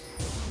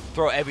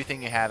 throw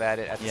everything you have at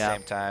it at the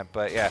same time.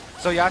 But yeah,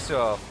 so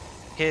Yasuo,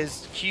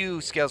 his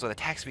Q scales with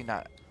attack speed,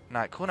 not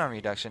cooldown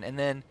reduction, and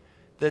then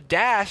the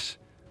dash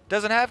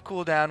doesn't have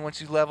cooldown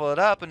once you level it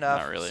up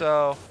enough. Not really.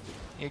 So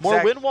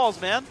more win walls,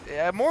 man.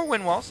 Yeah, more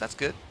win walls. That's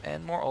good,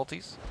 and more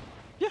ultis.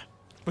 Yeah,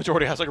 which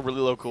already has like a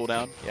really low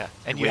cooldown. Yeah,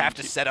 and you have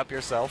to set up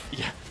yourself.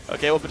 Yeah.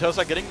 Okay, well,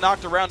 Batosa getting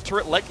knocked around.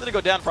 Turret likely to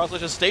go down. Frostlash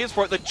just stays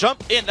for it. The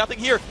jump in. Nothing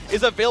here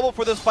is available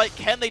for this fight.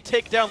 Can they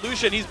take down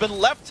Lucian? He's been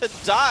left to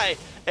die,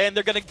 and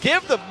they're going to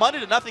give the money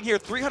to nothing here.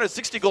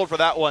 360 gold for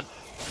that one.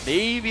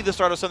 Maybe the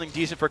start of something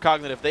decent for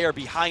Cognitive. They are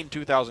behind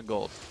 2,000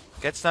 gold.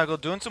 Get Snuggle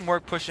doing some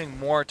work pushing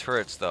more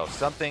turrets, though.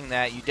 Something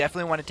that you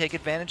definitely want to take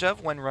advantage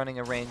of when running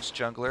a ranged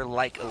jungler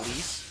like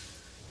Elise.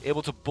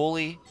 Able to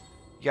bully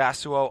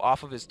Yasuo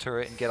off of his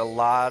turret and get a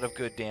lot of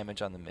good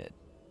damage on the mid.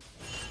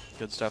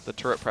 Good stuff. The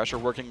turret pressure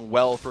working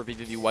well for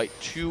VVV White.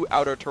 2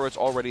 outer turrets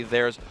already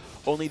theirs.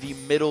 Only the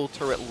middle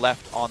turret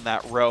left on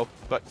that row.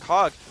 But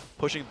COG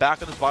pushing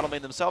back on this bottom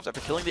lane themselves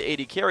after killing the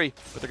AD carry,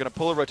 but they're going to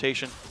pull a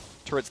rotation.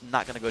 Turret's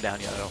not going to go down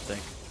yet, I don't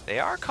think. They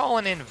are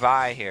calling in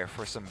Vi here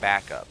for some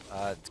backup,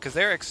 because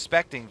they're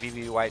expecting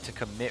VVV White to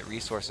commit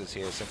resources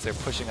here since they're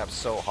pushing up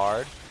so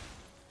hard.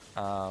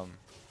 I'm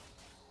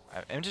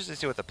interested to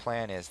see what the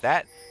plan is.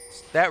 That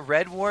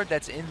red ward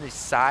that's in the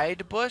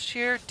side bush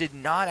here did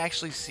not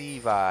actually see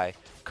Vi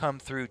come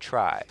through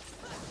try.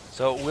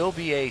 So it will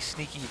be a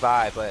sneaky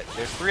Vi, but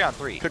there's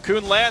 3-on-3.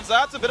 Cocoon lands.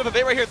 That's a bit of a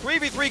bait right here.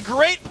 3v3.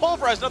 Great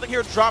pulverize. Nothing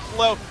here. Dropped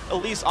low.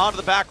 Elise onto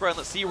the background.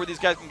 Let's see where these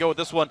guys can go with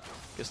this one.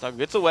 Snuggle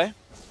gets away.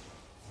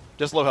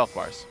 Just low health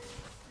bars.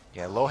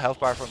 Yeah, low health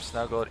bar from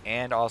Snuggled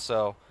and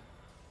also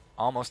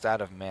almost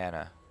out of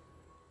mana.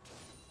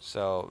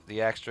 So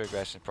the extra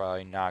aggression is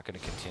probably not going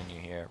to continue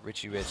here.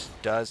 Richie Rich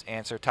does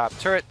answer top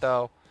turret,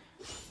 though.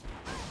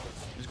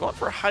 He's going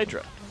for a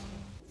Hydra.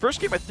 First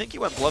game, I think he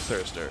went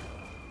Bloodthirster.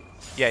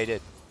 Yeah, he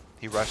did.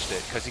 He rushed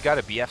it because he got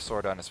a BF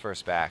sword on his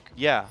first back.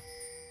 Yeah.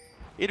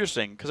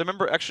 Interesting, because I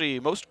remember actually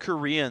most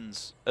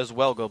Koreans as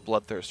well go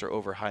Bloodthirster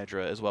over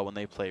Hydra as well when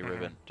they play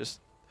Riven. Just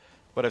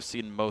what I've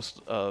seen most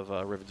of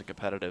Riven's in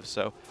competitive.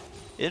 So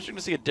interesting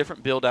to see a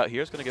different build out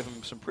here. It's going to give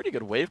him some pretty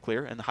good wave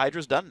clear, and the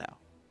Hydra's done now.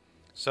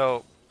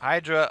 So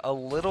Hydra, a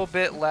little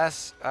bit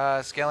less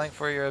scaling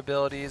for your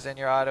abilities and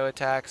your auto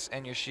attacks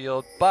and your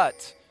shield,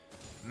 but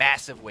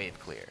massive wave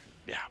clear.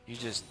 Yeah. You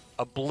just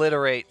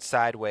obliterate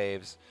side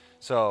waves.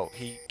 So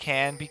he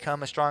can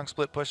become a strong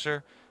split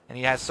pusher, and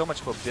he has so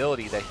much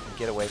mobility that he can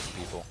get away from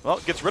people. Well,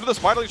 gets rid of the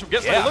Spider Leaves from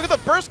Gets. Look at the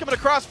burst coming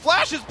across.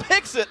 Flashes,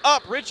 picks it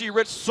up. Richie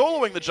Rich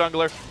soloing the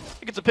jungler.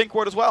 He gets a pink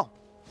ward as well.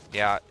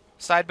 Yeah.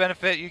 Side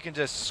benefit, you can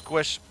just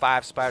squish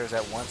 5 spiders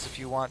at once if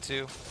you want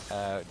to.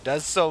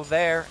 Does so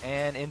there,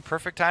 and in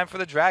perfect time for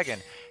the dragon.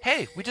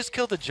 Hey, we just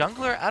killed the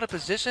jungler out of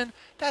position.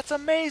 That's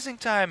amazing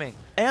timing.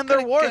 And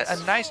their wards.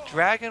 A nice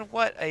dragon.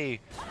 What a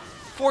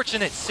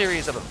fortunate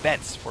series of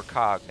events for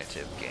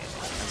Cognitive Gaming.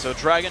 And so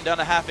Dragon down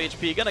to half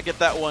HP. Gonna get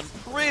that one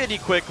pretty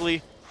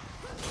quickly.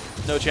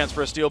 No chance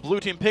for a steal. Blue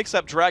team picks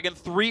up Dragon.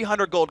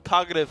 300 gold.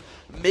 Cognitive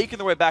making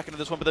their way back into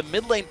this one, but the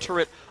mid lane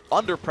turret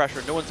under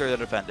pressure. No one's there to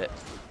defend it.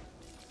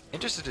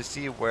 Interested to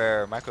see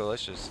where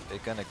Microlicious is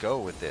going to go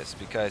with this,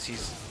 because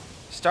he's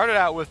started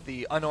out with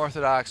the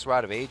unorthodox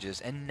Rod of Ages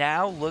and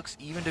now looks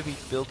even to be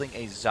building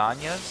a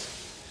Zanya's.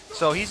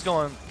 So he's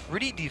going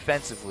pretty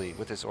defensively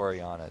with this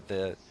Orianna.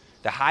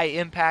 The high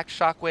impact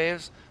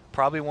shockwaves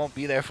probably won't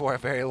be there for a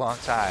very long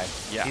time.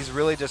 Yeah. He's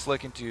really just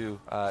looking to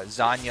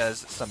Zanya's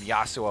some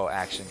Yasuo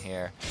action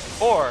here.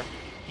 Or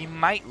he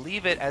might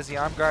leave it as the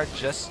arm guard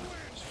just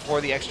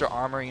for the extra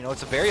armor. You know,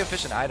 it's a very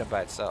efficient item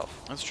by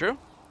itself. That's true.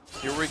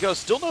 Here we go.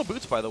 Still no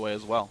boots, by the way,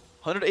 as well.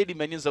 180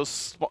 minions,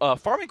 though,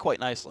 farming quite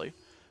nicely.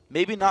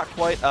 Maybe not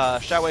quite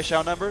Xiao Wei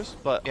Xiao numbers,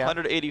 but yeah.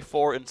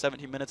 184 in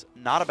 17 minutes.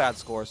 Not a bad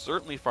score.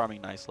 Certainly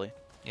farming nicely.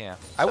 Yeah.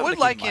 I would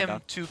like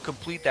him to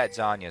complete that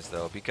Zanya's,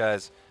 though,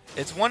 because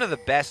it's one of the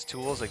best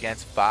tools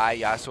against Vi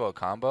Yasuo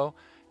combo.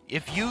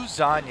 If you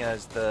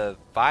Zanya's the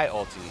Vi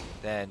ulti,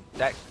 then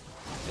that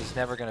is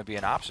never going to be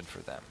an option for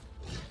them.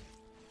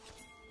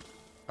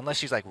 Unless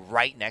she's, like,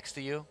 right next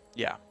to you.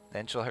 Yeah.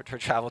 Then her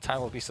travel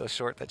time will be so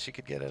short that she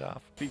could get it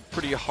off. Be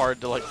pretty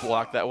hard to like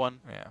block that one.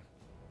 Yeah.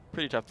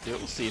 Pretty tough to do.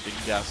 We'll see if you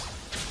can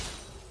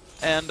guess.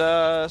 And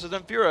so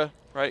Zemfira,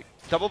 right?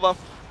 Double buff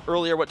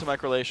earlier went to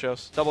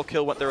Microlicious. Double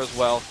kill went there as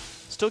well.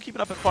 Still keeping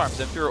up in farm.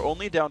 Zemfira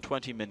only down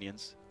 20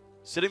 minions.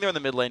 Sitting there in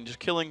the mid lane, just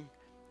killing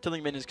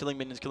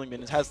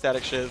minions. Has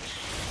static shiv.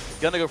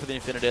 Gonna go for the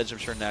Infinite Edge, I'm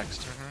sure,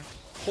 next.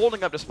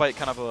 Holding up despite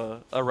kind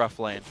of a rough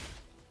lane.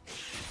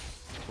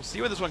 We'll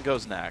see where this one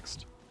goes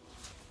next.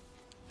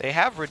 They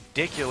have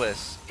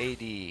ridiculous AD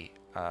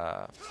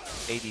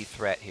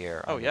threat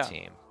here on the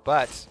team,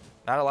 but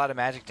not a lot of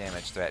magic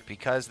damage threat,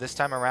 because this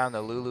time around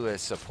the Lulu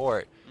is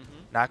support,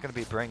 not going to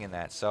be bringing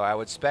that. So I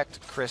would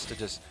expect Chris to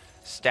just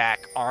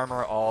stack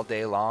armor all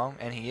day long,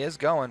 and he is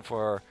going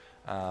for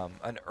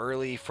an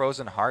early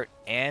Frozen Heart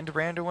and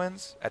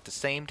Randuin's at the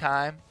same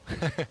time.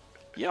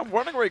 Yeah, I'm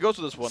wondering where he goes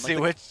with this one.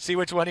 See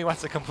which one he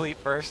wants to complete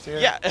first here.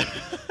 Yeah.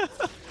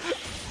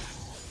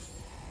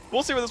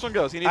 We'll see where this one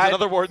goes. He needs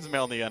another Warden's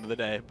Mail in the end of the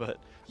day, but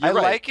I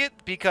like it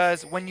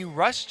because when you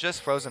rush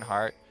just Frozen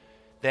Heart,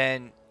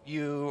 then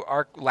you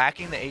are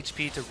lacking the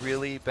HP to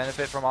really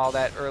benefit from all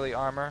that early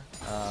armor.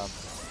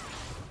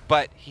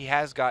 But he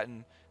has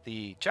gotten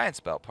the Giant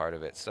Spell part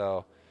of it,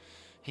 so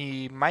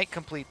he might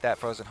complete that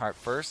Frozen Heart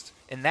first.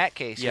 In that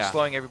case, you're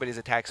slowing everybody's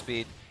attack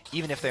speed,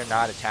 even if they're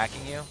not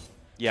attacking you.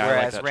 Yeah,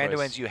 whereas I like that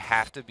Randuin's, you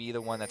have to be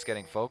the one that's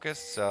getting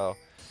focused. So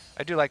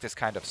I do like this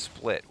kind of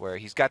split where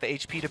he's got the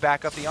HP to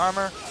back up the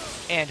armor,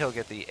 and he'll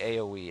get the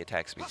AoE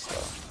attack speed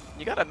still.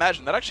 You gotta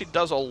imagine, that actually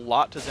does a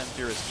lot to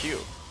Zamfira's Q,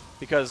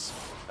 because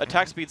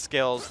attack speed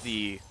scales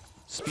the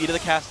speed of the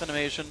cast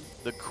animation,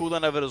 the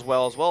cooldown of it as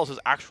well as his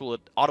actual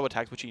auto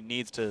attacks, which he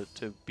needs to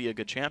be a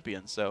good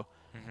champion. So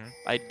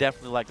I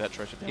definitely like that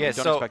choice. Yeah, I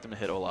don't expect him to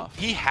hit Olaf.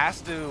 He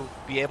has to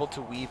be able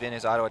to weave in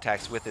his auto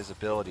attacks with his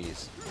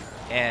abilities.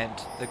 And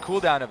the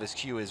cooldown of his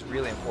Q is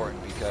really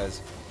important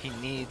because he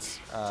needs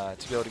to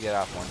be able to get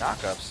off more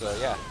knockups. So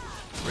yeah.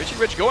 Richie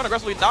Rich going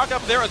aggressively, knock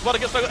up there as well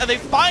against, and they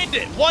find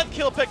it! 1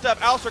 kill picked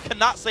up. Alistair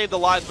cannot save the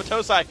lives.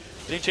 Batosai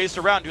getting chased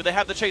around. Do they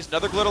have the chase?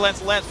 Another Glitter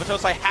Lance lands.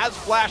 Batosai has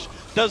flash,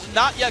 does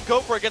not yet go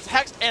for it. Gets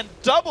hexed and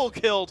double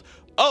killed.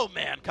 Oh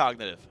man,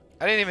 Cognitive.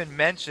 I didn't even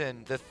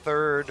mention the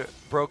third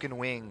Broken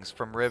Wings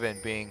from Riven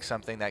being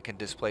something that can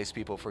displace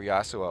people for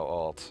Yasuo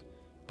ult.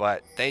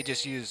 But they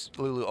just use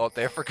Lulu ult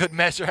there for good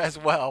measure as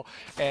well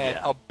and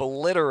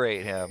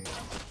obliterate him.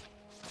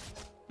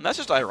 And that's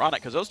just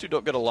ironic because those two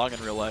don't get along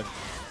in real life.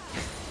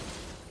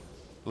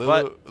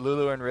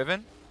 Lulu and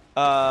Riven?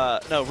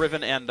 No,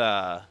 Riven and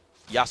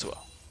Yasuo.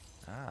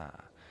 Ah.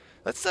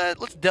 Let's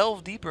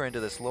delve deeper into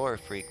this lore,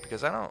 Freak,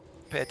 because I don't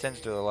pay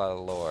attention to a lot of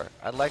lore.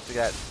 I'd like to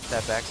get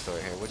that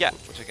backstory here. What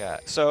you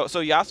got? So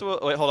Yasuo,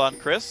 wait, hold on,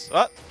 Chris.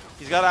 Oh,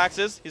 he's got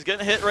axes. He's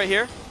getting hit right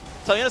here.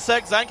 Tell you in a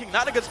sec, Zion King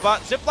not in a good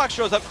spot. Ziploc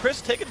shows up. Chris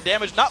taking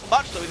damage, not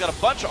much though. He's got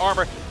a bunch of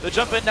armor. They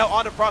jump in now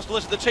onto Frost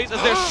Delicious. The chase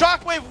is there.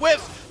 Shockwave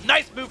whiffs.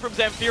 Nice move from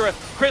Zamfira.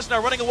 Chris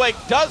now running away,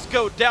 does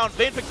go down.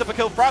 Vayne picks up a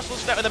kill. Frost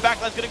Delicious now in the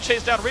backline getting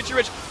chased down. Richie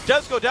Rich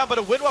does go down, but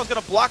a Windwell is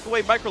going to block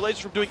away Micro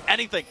Lasers from doing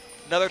anything.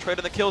 Another trade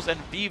in the kills, and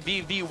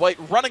VVV White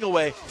running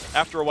away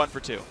after a 1 for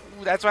 2.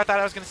 That's why I thought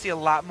I was going to see a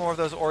lot more of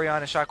those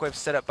Orion and Shockwaves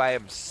set up by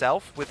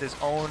himself with his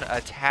own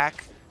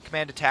attack,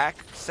 command attack,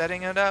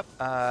 setting it up.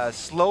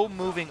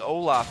 Slow-moving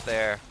Olaf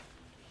there.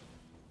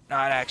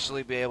 Not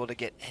actually be able to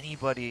get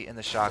anybody in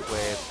the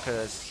Shockwave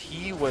because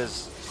he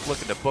was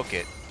looking to book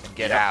it and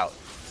get out.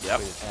 Yep.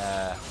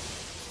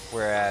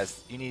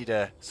 Whereas you need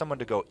someone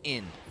to go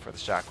in for the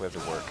Shockwave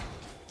to work.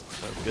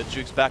 So good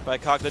jukes back by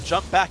COG. The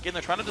jump back in.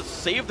 They're trying to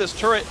just save this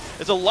turret.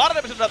 There's a lot of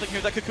damage to nothing here.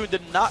 That Cocoon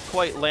did not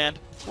quite land.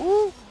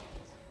 Woo!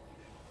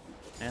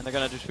 And they're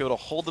going to just be able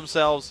to hold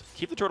themselves,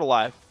 keep the turret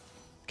alive.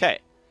 Okay,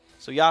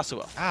 so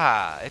Yasuo.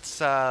 Ah,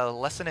 it's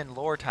lesson in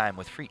lore time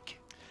with Freak.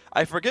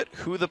 I forget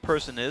who the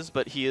person is,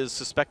 but he is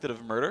suspected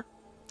of murder.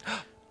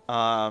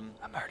 A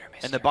murder mystery.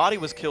 And the body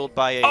was killed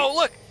by a... Oh,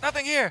 look!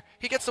 Nothing here!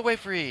 He gets away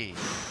free!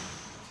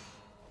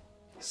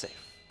 Safe.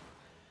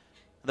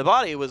 The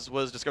body was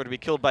discovered to be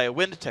killed by a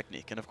wind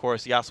technique, and of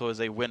course Yasuo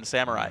is a wind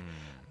samurai.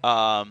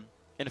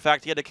 In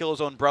fact, he had to kill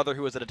his own brother,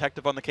 who was a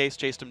detective on the case,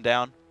 chased him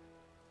down.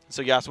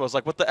 So Yasuo was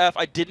like, what the F?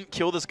 I didn't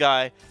kill this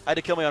guy. I had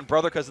to kill my own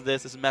brother because of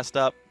this. This is messed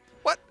up.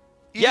 What?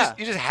 You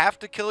just have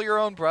to kill your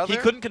own brother? He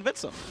couldn't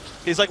convince him.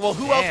 He's like, well,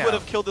 who else would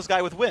have killed this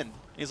guy with wind?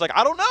 He's like,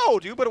 I don't know,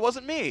 dude, but it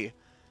wasn't me.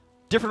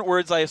 Different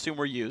words, I assume,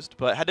 were used,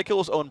 but had to kill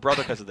his own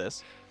brother because of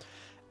this.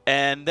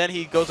 And then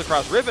he goes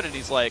across Riven, and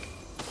he's like,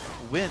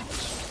 wind.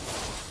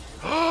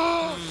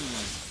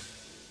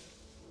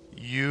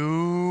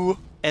 You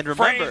and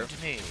remember,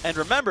 framed me. And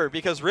remember,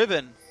 because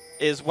Riven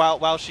is,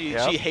 while she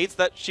hates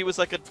that she was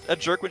like a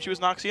jerk when she was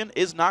Noxian,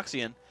 is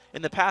Noxian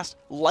in the past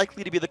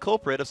likely to be the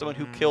culprit of someone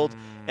who killed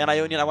an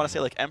Ionian, I want to say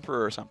like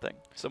Emperor or something.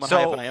 Someone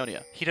high up in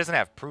Ionia. He doesn't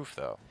have proof,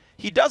 though.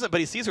 He doesn't, but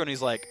he sees her and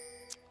he's like,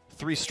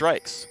 3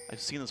 strikes. I've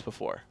seen this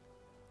before.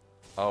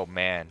 Oh,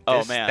 man.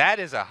 Man. That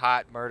is a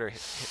hot murder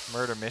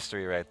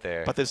mystery right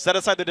there. But they've set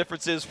aside their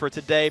differences for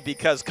today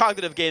because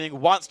Cognitive Gaming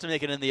wants to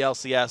make it in the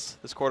LCS.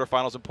 This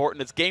quarterfinal is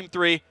important. It's Game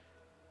 3.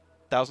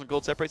 1,000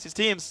 gold separates these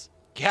teams.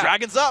 Yeah.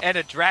 Dragon's up. And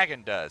a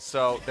dragon does.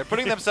 So they're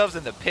putting themselves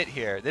in the pit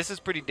here. This is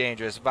pretty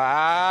dangerous.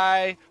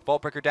 Vi,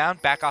 Vault Breaker down.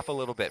 Back off a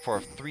little bit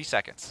for 3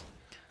 seconds.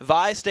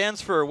 Vi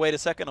stands for wait a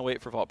second. I'll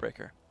wait for Vault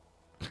Breaker.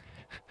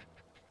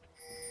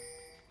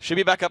 Should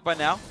be back up by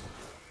now.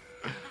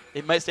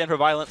 It might stand for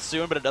violence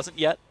soon, but it doesn't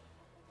yet.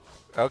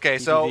 Okay,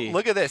 so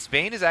look at this.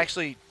 Vayne is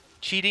actually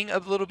cheating a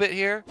little bit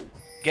here,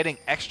 getting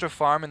extra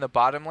farm in the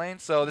bottom lane.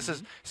 So this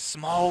is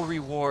small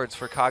rewards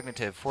for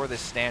Cognitive for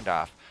this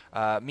standoff.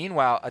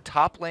 Meanwhile, a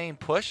top lane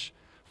push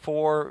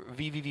for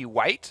VVV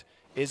White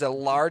is a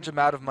large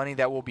amount of money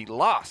that will be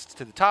lost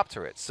to the top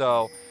turret.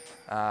 So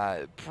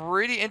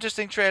pretty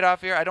interesting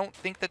trade-off here. I don't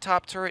think the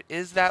top turret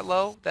is that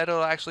low that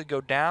it'll actually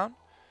go down.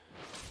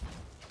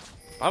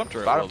 Bottom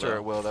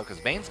turret will, though, because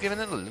Vayne's giving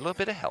it a little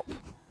bit of help.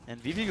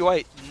 And VVV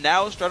White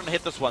now starting to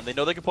hit this one. They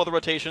know they can pull the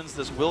rotations.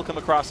 This will come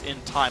across in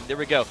time. There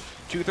we go.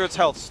 2/3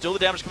 health. Still the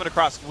damage coming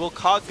across. Will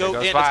COG go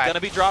in? It's going to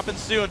be dropping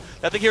soon.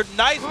 That thing here.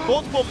 Nice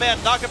multiple man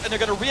knockup, and they're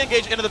going to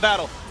re-engage into the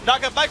battle.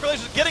 Knockup. Mike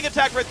Relations getting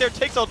attacked right there.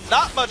 Takes out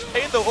not much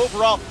pain, though,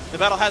 overall. The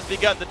battle has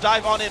begun. The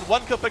dive on in.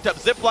 One kill picked up.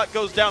 Ziploc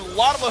goes down. A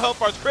lot of low health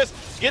bars. Chris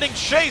getting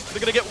chased.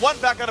 They're going to get one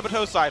back out of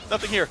Bateau side.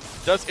 Nothing here.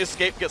 Does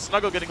escape. Get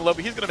Snuggle getting low,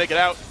 but he's going to make it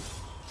out.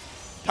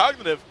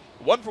 Cognitive.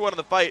 1-for-1 in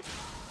the fight.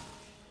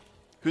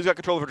 Who's got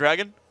control over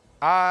Dragon?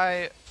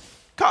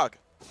 COG.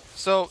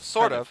 So,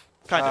 sort of.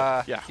 Kind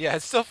of, yeah. Yeah,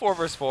 it's still 4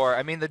 versus 4.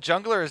 I mean, the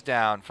jungler is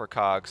down for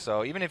COG,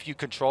 so even if you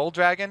control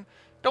Dragon,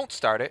 don't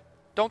start it.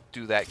 Don't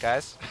do that,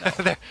 guys.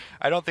 No.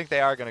 I don't think they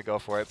are going to go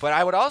for it. But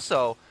I would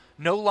also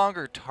no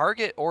longer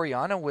target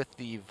Orianna with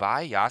the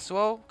Vi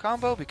Yasuo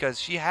combo because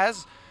she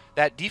has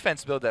that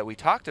defense build that we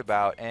talked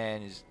about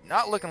and is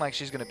not looking like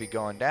she's going to be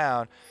going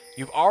down.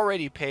 You've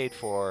already paid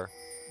for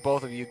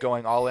both of you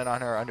going all in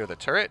on her under the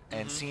turret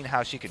and seeing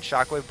how she can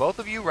shockwave both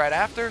of you right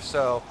after.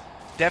 So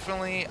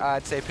definitely,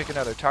 I'd say pick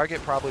another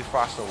target, probably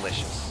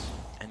Frostalicious.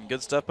 And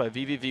good stuff by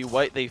VVV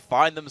White. They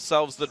find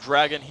themselves the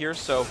Dragon here,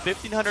 so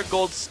 1,500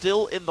 gold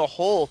still in the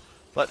hole.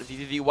 But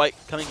VVV White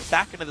coming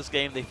back into this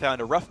game, they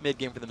found a rough mid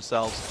game for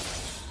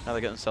themselves. Now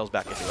they get themselves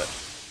back into it.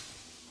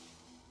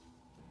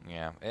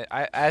 Yeah,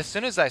 as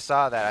soon as I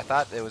saw that, I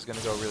thought it was going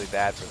to go really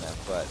bad for them,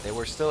 but they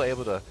were still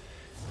able to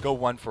go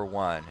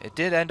 1-for-1. It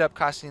did end up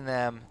costing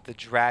them the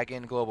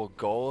Dragon Global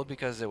Gold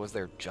because it was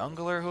their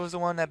jungler who was the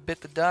one that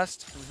bit the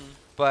dust.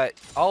 But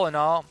all in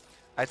all,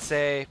 I'd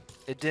say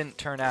it didn't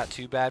turn out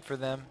too bad for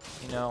them,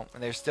 you know,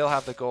 and they still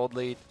have the gold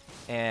lead,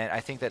 and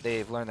I think that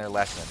they've learned their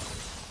lesson.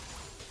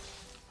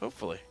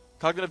 Hopefully.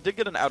 Cognitive did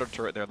get an outer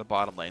turret there in the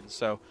bottom lane,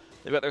 so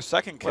they got their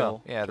second kill.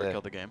 Well, yeah, to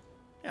kill the game.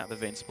 Yeah, the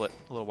Vayne split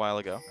a little while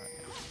ago.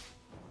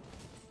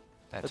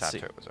 That top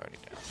turret was already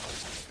down.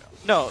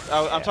 No,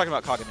 I'm talking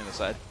about COG on the other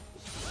side.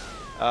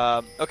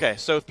 Okay,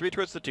 so 3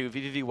 turrets to 2.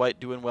 VVV White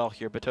doing well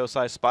here.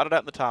 Batosai spotted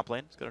out in the top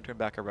lane. He's going to turn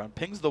back around.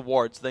 Pings the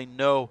wards. They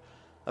know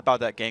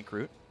about that gank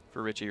route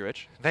for Richie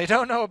Rich. They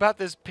don't know about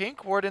this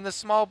pink ward in the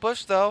small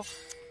bush, though.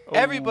 Oh.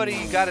 Everybody,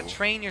 you got to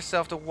train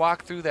yourself to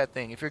walk through that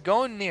thing. If you're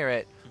going near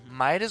it,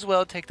 might as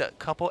well take the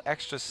couple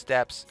extra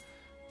steps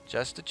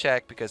just to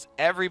check, because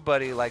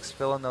everybody likes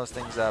filling those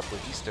things up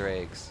with Easter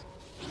eggs.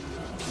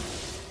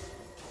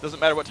 Doesn't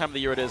matter what time of the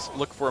year it is.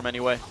 Look for them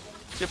anyway.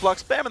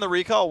 Ziploc spamming the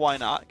recall. Why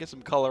not? Get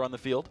some color on the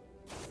field.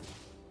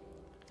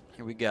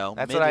 Here we go.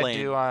 That's mid what lane.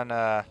 I do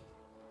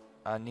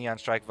on Neon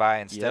Strike Vi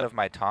instead of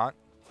my taunt.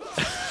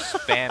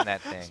 Spam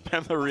that thing.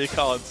 Spam the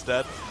recall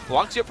instead.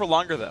 Locks you up for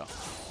longer, though.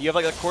 You have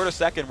like a quarter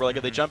second where like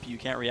if they jump you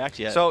can't react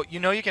yet. So you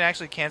know you can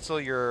actually cancel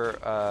your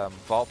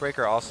Vault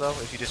Breaker also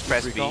if you just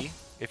press recall? B.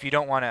 If you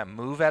don't want to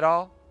move at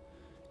all.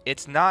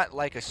 It's not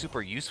like a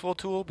super useful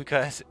tool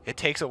because it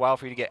takes a while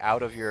for you to get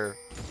out of your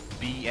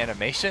B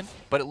animation,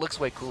 but it looks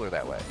way cooler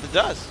that way. It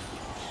does.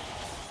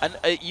 And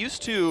it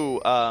used to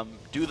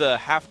do the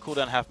half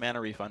cooldown, half mana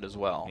refund as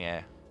well. Yeah.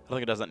 I don't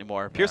think it does that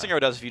anymore. Piercing Arrow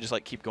does if you just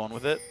like keep going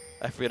with it.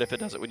 I forget if it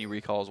does it when you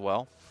recall as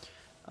well.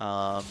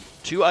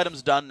 2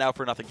 items done now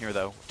for nothing here,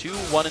 though. 2,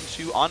 1, and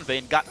 2 on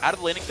Vayne. Got out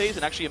of the laning phase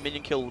and actually a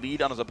minion kill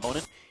lead on his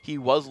opponent. He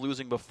was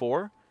losing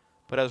before,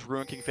 but as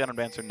Ruin King Phantom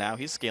Dancer now,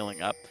 he's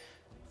scaling up.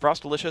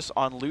 Frostalicious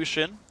on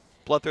Lucian.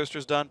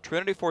 Bloodthirster's done.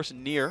 Trinity Force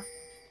near.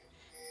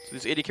 So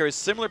these AD carries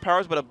similar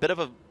powers, but a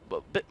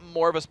bit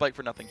more of a spike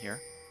for nothing here.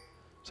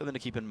 Something to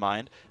keep in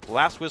mind.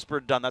 Last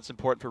Whisper done. That's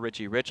important for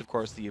Richie Rich. Of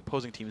course, the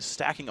opposing team is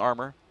stacking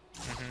armor.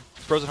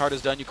 Frozen Heart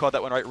is done. You called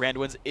that one right.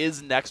 Randuin's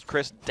is next.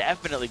 Chris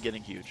definitely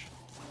getting huge.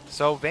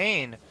 So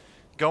Vayne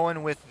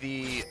going with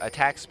the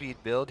attack speed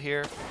build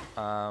here.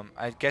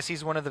 I guess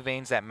he's one of the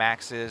Vaynes that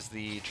maxes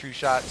the True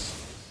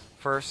Shots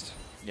first,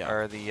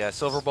 or the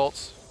Silver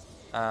Bolts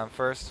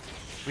first.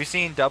 We've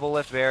seen Double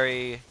Lift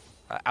very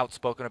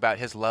outspoken about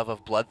his love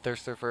of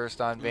Bloodthirster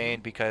first on Vayne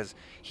because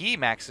he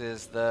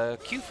maxes the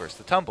Q first,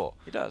 the Tumble.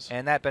 He does.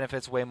 And that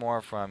benefits way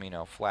more from, you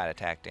know, flat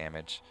attack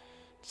damage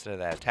instead of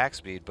that attack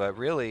speed. But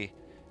really,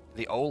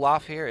 the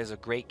Olaf here is a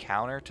great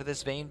counter to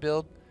this Vayne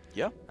build.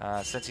 Yeah.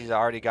 Since he's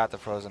already got the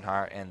Frozen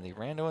Heart and the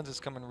Randuin's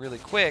is coming really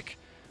quick,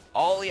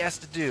 all he has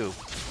to do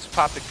is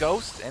pop the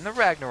Ghost and the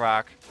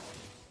Ragnarok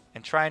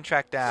and try and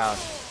track down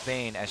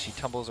Vayne as she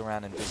tumbles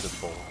around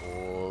invisible.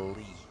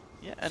 Holy.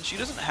 Yeah, and she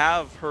doesn't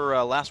have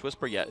her Last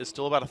Whisper yet. It's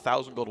still about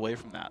 1,000 gold away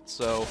from that.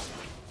 So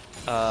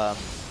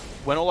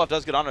when Olaf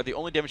does get on her, the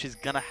only damage she's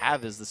going to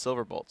have is the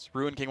Silver Bolts.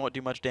 Ruin King won't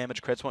do much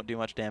damage. Crits won't do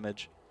much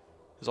damage.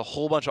 There's a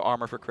whole bunch of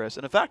armor for Chris.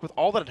 And in fact, with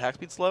all that attack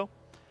speed slow,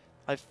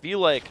 I feel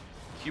like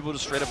he will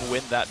just straight up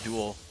win that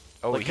duel.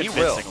 Oh, like, he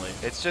will. convincingly.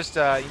 It's just,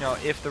 you know,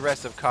 if the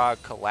rest of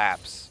COG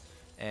collapse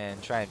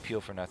and try and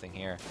peel for nothing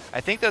here.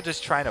 I think they'll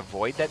just try and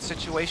avoid that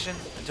situation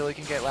until he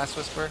can get Last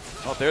Whisper.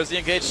 Oh, there's the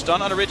engage.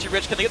 Stun on a Richie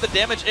Rich. Can they get the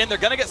damage in? They're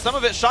going to get some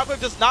of it.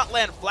 Shockwave does not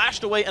land.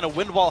 Flashed away, and a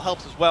Wind Wall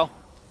helps as well.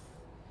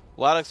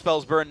 A lot of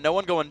spells burn. No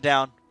one going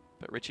down.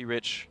 But Richie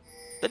Rich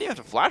didn't even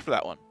have to flash for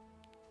that one.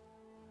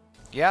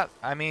 Yeah,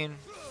 I mean,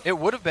 it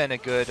would have been a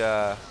good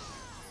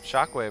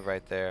Shockwave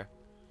right there.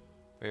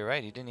 You're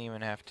right. He didn't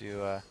even have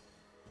to. I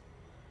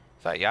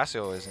thought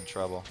Yasuo was in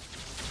trouble,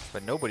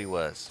 but nobody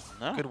was.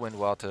 No. Good wind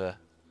wall to.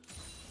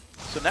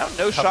 So now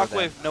no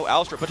Shockwave, no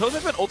Alistar. But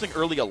Toza's been ulting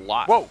early a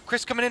lot. Whoa,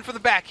 Chris coming in from the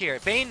back here.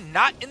 Vayne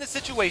not in the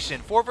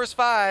situation. 4 versus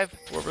 5.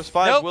 4 versus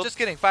 5. Nope, just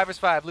kidding. 5 versus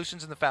 5.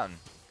 Lucian's in the fountain.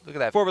 Look at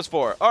that. 4 versus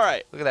 4. All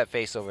right. Look at that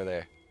face over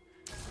there.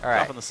 All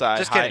right. Off on the side,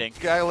 just hiding.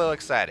 kidding. Got a little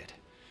excited.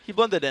 He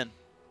blended in.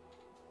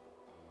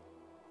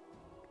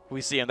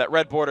 We see him. That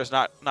red border's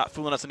not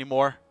fooling us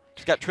anymore.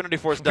 He's got Trinity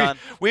Force done.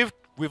 We've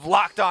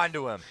locked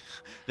onto him.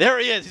 There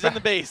he is. He's in the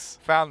base.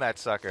 Found that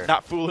sucker.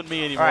 Not fooling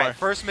me anymore. All right,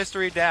 first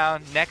mystery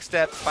down. Next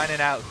step, finding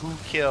out who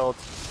killed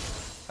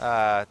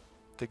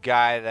the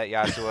guy that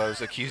Yasuo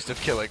was accused of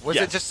killing. Was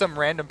it just some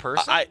random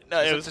person?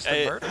 No,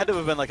 it had to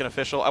have been like an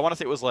official. I want to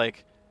say it was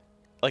like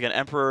an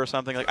emperor or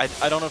something. Like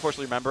I don't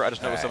unfortunately remember. I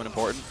just know it was someone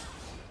important.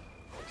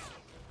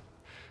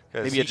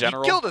 Maybe a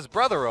general. He killed his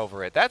brother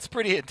over it. That's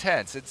pretty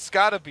intense. It's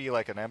got to be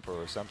like an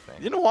emperor or something.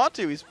 He didn't want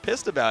to. He's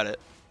pissed about it.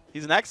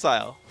 He's in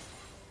exile.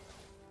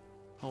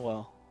 Oh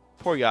well.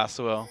 Poor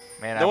Yasuo.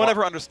 Man, no one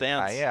ever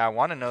understands. Yeah, I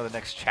want to know the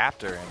next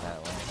chapter in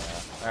that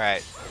one. All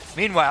right.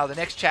 Meanwhile, the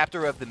next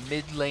chapter of the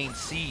mid lane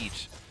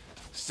siege.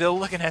 Still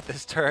looking at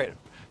this turret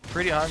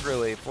pretty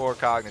hungrily for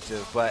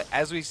Cognitive, but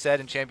as we said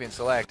in Champion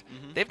Select,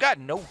 they've got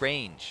no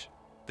range.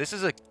 This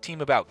is a team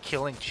about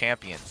killing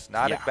champions,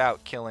 not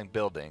about killing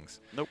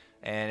buildings. Nope.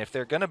 And if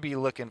they're going to be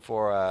looking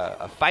for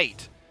a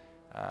fight,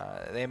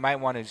 they might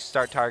want to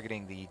start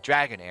targeting the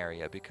Dragon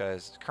area,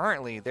 because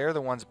currently they're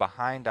the ones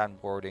behind on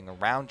warding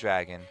around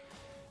Dragon,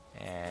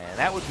 and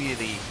that would be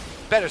the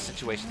better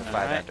situation to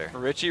fight under.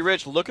 Richie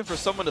Rich looking for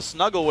someone to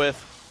snuggle with.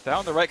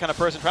 Found the right kind of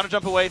person. Trying to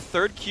jump away.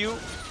 Third Q.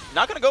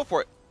 Not going to go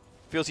for it.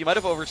 Feels he might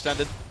have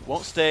overextended.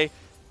 Won't stay.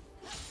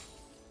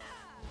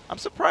 I'm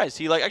surprised.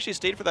 He actually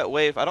stayed for that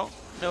wave. I don't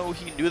know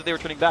he knew that they were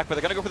turning back, but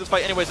they're going to go for this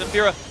fight anyways.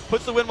 Infira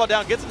puts the wind wall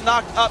down, gets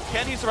knocked up.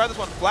 Can he survive this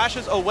one?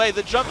 Flashes away.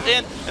 The jump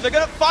in, and they're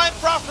going to find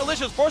Frost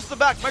Delicious. Forces him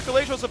back.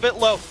 Microlacio's a bit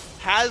low.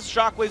 Has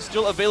Shockwave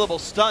still available.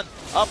 Stun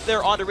up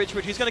there onto Richie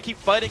Rich. He's going to keep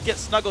fighting, get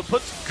snuggled.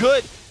 Puts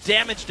good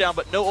damage down,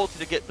 but no ulti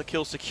to get the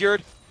kill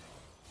secured.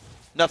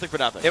 Nothing for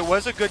nothing. It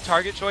was a good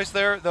target choice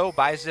there, though,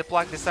 by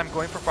Ziploc. This time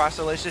going for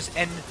Frostalicious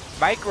and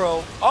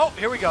Micro. Oh,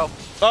 here we go.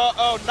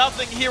 Uh-oh,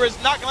 nothing here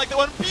is not going to like that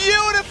one.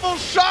 Beautiful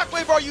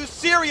Shockwave. Are you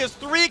serious?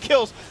 3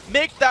 kills.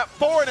 Make that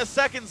 4 in a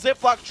second.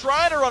 Ziploc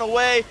trying to run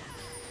away.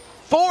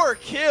 4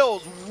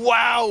 kills.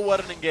 Wow,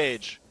 what an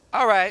engage.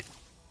 All right.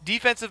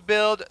 Defensive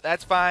build,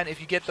 that's fine if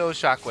you get those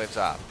Shockwaves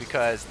off,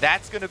 because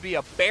that's going to be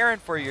a Baron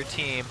for your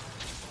team.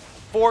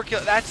 4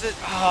 kills. That's it.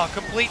 Oh,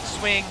 complete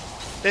swing.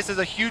 This is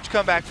a huge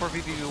comeback for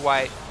VVV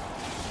White.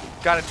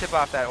 Got to tip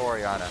off that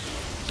Orianna.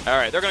 All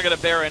right, they're going to get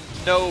a Baron.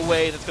 No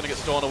way that's going to get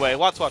stolen away.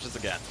 Let's watch this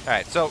again. All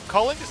right, so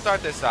calling to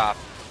start this off,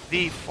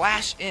 the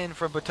flash in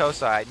from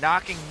Batosai,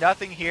 knocking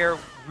nothing here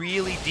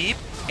really deep,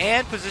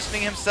 and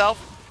positioning himself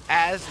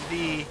as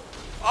the...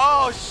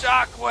 Oh,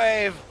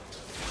 Shockwave!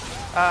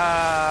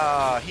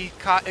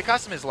 It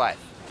cost him his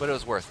life, but it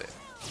was worth it.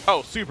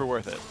 Oh, super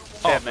worth it.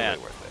 Definitely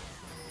man. worth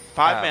it.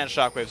 5-man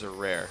Shockwaves are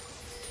rare.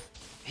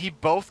 He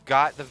both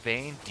got the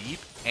Vayne deep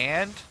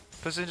and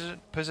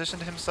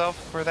positioned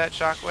himself for that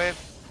Shockwave.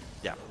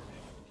 Yeah.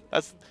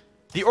 That's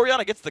the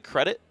Orianna gets the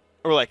credit,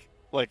 or like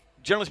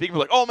generally speaking,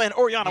 we're like, oh man,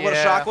 Orianna, what a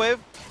Shockwave.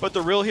 But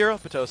the real hero,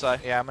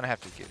 Batosai. Yeah, I'm gonna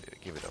have to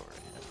give it over.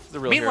 The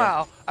real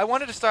Meanwhile, hero. I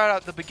wanted to start out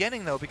at the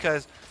beginning though,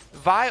 because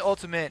Vi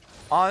ultimate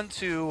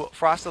onto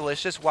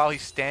Frostalicious while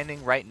he's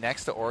standing right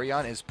next to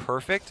Orion is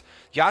perfect.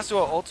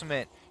 Yasuo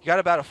ultimate, you got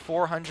about a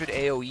 400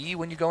 AoE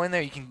when you go in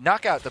there. You can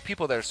knock out the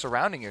people that are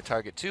surrounding your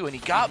target too, and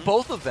he got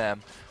both of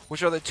them,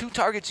 which are the 2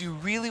 targets you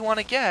really want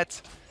to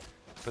get.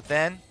 But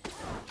then,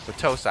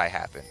 Batosai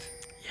happened.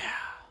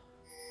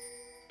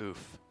 Yeah.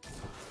 Oof.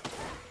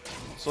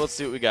 So let's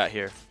see what we got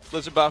here.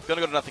 Blizzard buff,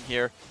 gonna go to nothing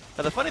here.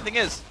 Now the funny thing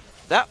is,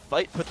 that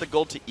fight put the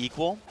gold to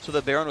equal, so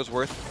the Baron was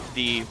worth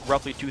the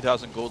roughly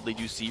 2,000 gold lead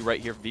you see right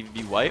here from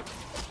VVV White.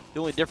 The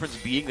only difference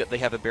being that they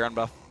have a Baron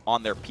buff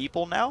on their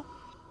people now.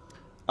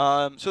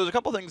 So there's a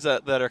couple things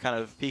that are kind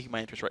of piquing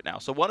my interest right now.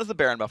 So one is the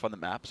Baron buff on the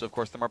map, so of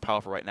course they're more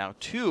powerful right now.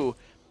 2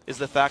 is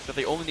the fact that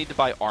they only need to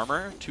buy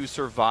armor to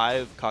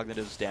survive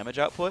Cognitive's damage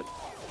output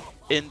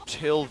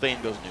until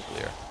Vayne goes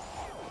nuclear.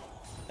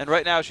 And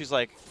right now she's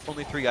like,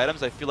 only 3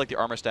 items. I feel like the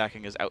armor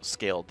stacking has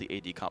outscaled the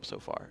AD comp so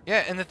far.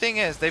 Yeah, and the thing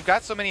is, they've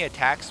got so many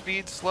attack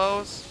speed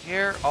slows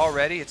here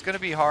already. It's going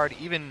to be hard,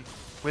 even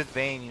with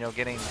Vayne,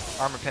 getting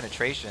armor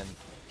penetration.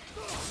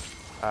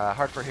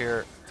 Hard for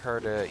her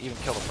to even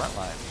kill the front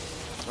line.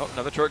 Oh,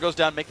 another turret goes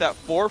down. Make that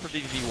 4 for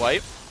VVV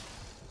White.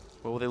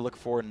 What will they look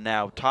for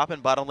now? Top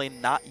and bottom lane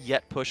not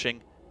yet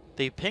pushing.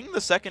 They ping the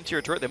 2nd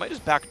tier turret. They might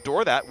just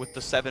backdoor that with the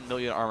 7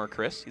 million armor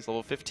Chris. He's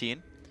level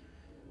 15.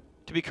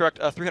 To be correct,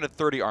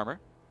 330 armor.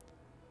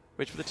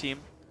 Wait for the team.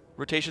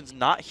 Rotation's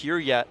not here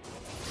yet.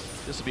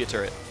 This will be a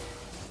turret.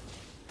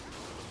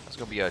 That's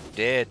going to be a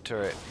dead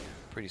turret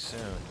pretty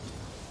soon.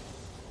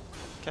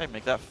 Okay,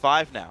 make that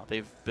 5 now.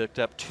 They've picked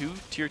up 2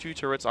 tier 2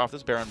 turrets off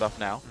this Baron buff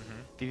now.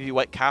 VVV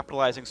White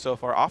capitalizing so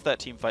far off that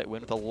team fight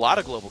win with a lot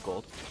of global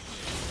gold.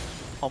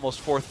 almost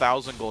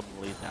 4,000 gold in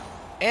the lead now.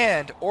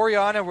 And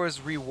Orianna was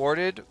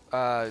rewarded.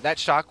 That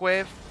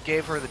shockwave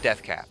gave her the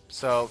death cap.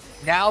 So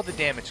now the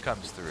damage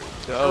comes through.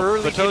 The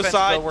early defense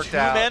side, worked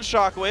out. two-man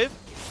shockwave.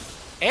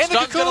 And the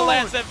Stun's cocoon! gonna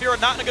land Zamfira,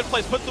 not in a good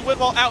place. Puts the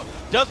windwall out.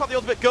 Does pop the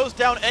ultimate, goes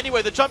down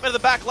anyway. The jump into the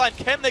back line.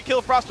 Can they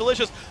kill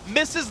Frostalicious?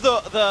 Misses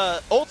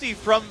the ulti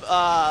from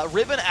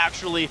Riven,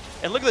 actually.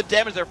 And look at the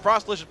damage there.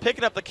 Frostalicious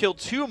picking up the kill.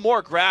 2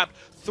 more grabbed.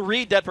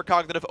 3 dead for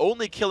Cognitive,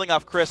 only killing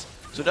off Chris.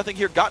 So nothing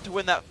here. Got to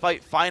win that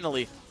fight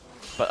finally.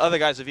 But other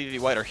guys of VVV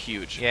White are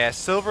huge. Yeah,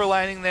 silver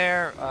lining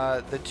there.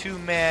 The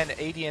 2-man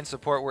ADN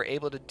support were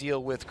able to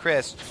deal with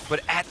Chris, but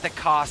at the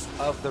cost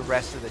of the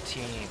rest of the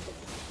team.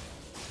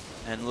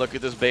 And look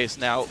at this base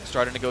now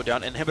starting to go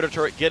down. Inhibitor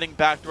turret getting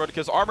backdoored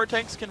because armor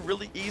tanks can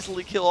really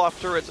easily kill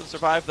off turrets and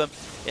survive them.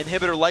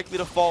 Inhibitor likely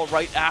to fall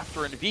right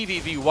after, and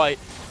VVV White,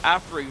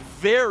 after a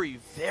very,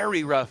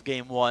 very rough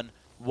game 1,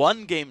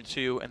 won game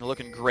 2, and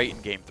looking great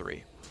in game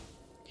 3.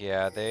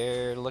 Yeah,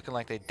 they're looking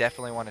like they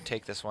definitely want to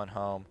take this one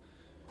home.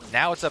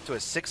 Now it's up to a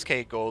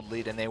 6K gold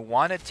lead, and they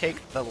want to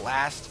take the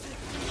last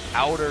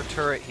outer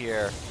turret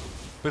here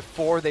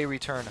before they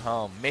return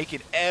home, making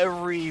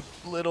every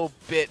little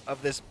bit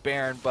of this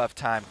Baron buff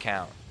time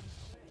count.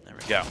 There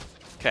we go.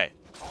 Okay,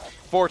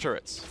 4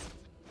 turrets.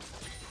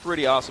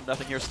 Pretty awesome.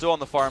 Nothing here. Still on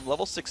the farm.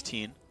 Level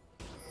 16.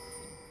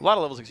 A lot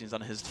of level 16s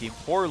on his team.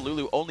 Poor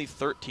Lulu, only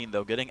 13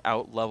 though, getting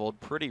out-leveled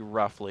pretty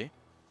roughly.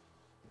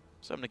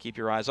 Something to keep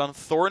your eyes on.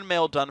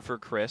 Thornmail done for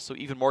Chris, so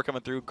even more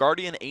coming through.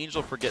 Guardian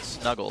Angel for Get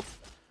Snuggled.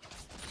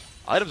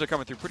 Items are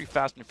coming through pretty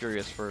fast and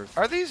furious for...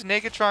 Are these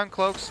Negatron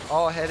cloaks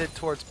all headed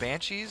towards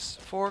Banshees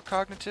for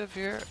Cognitive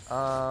here?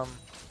 I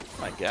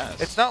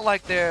guess. It's not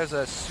like there's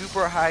a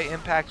super high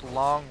impact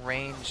long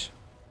range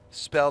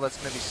spell that's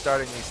going to be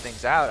starting these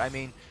things out. I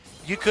mean,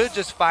 you could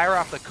just fire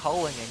off the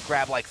culling and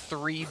grab like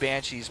 3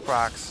 Banshees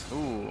procs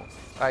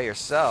by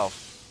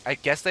yourself. I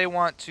guess they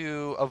want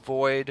to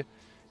avoid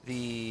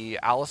the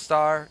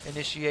Alistar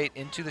initiate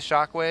into the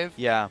Shockwave.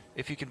 Yeah.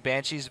 If you can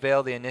Banshees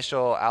Veil the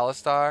initial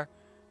Alistar,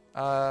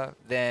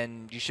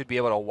 then you should be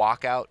able to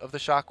walk out of the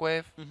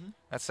Shockwave.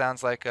 That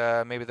sounds like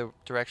maybe the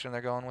direction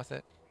they're going with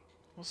it.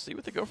 We'll see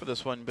what they go for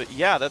this one. But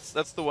yeah, that's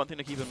the one thing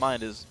to keep in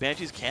mind is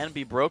Banshees can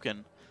be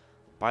broken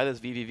by this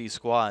VVV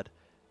squad.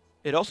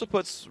 It also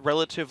puts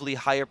relatively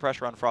higher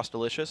pressure on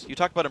Frostalicious. You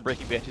talk about him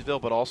breaking Banshees Bill,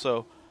 but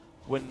also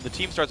when the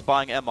team starts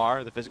buying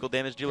MR, the physical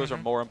damage dealers are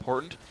more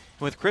important.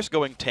 With Chris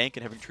going tank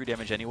and having true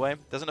damage anyway,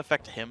 it doesn't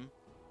affect him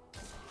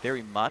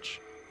very much.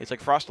 It's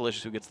like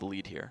Frostalicious who gets the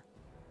lead here.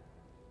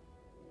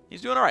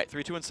 He's doing all right.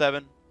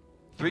 3-2-7.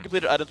 3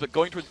 completed items, but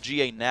going towards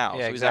GA now.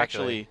 Yeah, so he's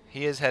actually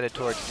he is headed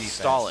towards defense.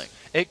 Stalling.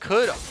 It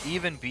could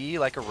even be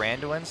like a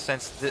Randuin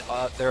since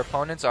their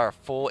opponents are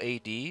full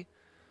AD.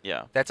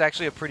 Yeah. That's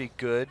actually a pretty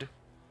good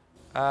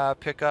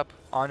pickup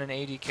on an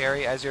AD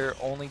carry as your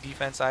only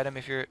defense item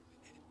if you're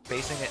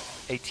facing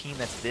a team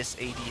that's this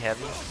AD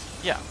heavy.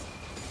 Yeah.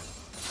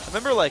 I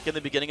remember like in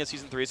the beginning of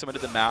Season 3, someone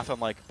did the math on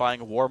like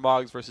buying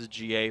Warmogs versus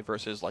GA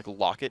versus like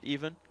Locket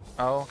even.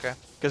 Oh, okay.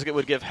 Because it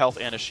would give health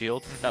and a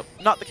shield. Now,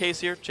 not the case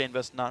here.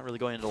 Chainvest not really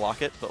going into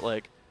Locket, but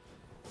like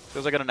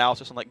there's like an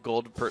analysis on like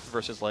gold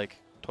versus like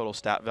total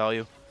stat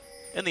value.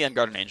 In the end,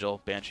 Guardian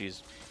Angel,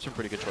 Banshees, some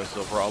pretty good choices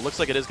overall. Looks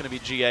like it is going to be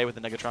GA with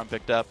the Negatron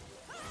picked up.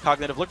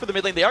 Cognitive, look for the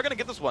mid lane. They are going to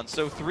get this one.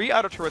 So 3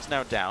 outer turrets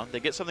now down. They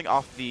get something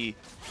off the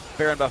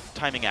Baron buff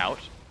timing out.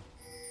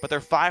 But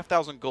they're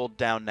 5,000 gold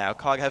down now.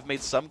 COG have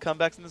made some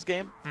comebacks in this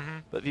game.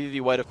 But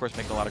VVV White, of course,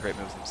 making a lot of great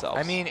moves themselves.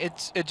 I mean,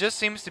 it just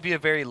seems to be a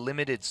very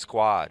limited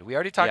squad. We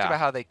already talked about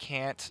how they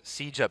can't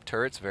siege up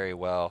turrets very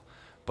well.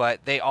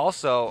 But they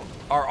also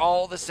are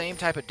all the same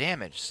type of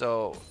damage.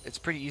 So it's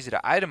pretty easy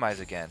to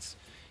itemize against.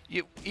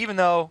 Even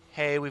though,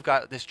 hey, we've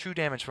got this true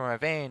damage from our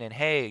Vayne, and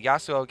hey,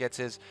 Yasuo gets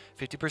his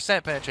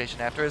 50%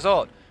 penetration after his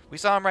ult. We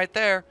saw him right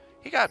there.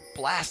 He got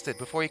blasted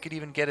before he could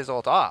even get his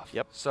ult off.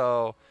 Yep.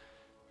 So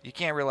you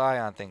can't rely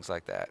on things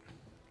like that.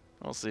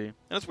 We'll see. And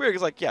it's weird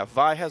because, like, yeah,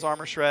 Vi has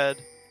Armor Shred.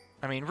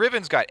 I mean,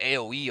 Riven's got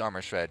AoE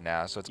Armor Shred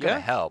now, so it's going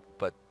to help,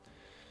 but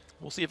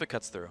we'll see if it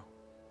cuts through.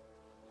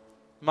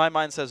 My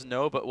mind says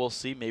no, but we'll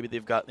see. Maybe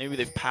they've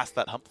passed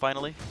that hump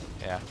finally.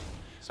 Yeah.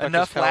 Spectre's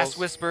Enough Pals. Last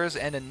Whispers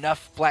and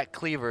enough Black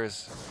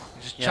Cleavers.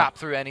 You just chop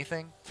through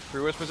anything.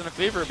 3 Whispers and a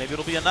Cleaver. Maybe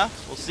it'll be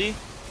enough. We'll see.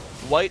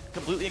 White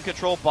completely in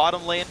control.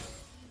 Bottom lane.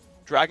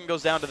 Dragon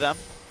goes down to them.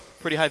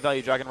 Pretty high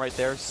value Dragon right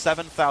there.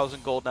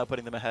 7,000 gold now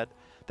putting them ahead.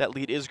 That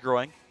lead is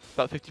growing.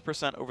 About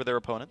 50% over their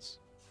opponents.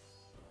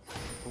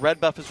 Red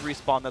buff is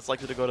respawn. That's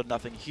likely to go to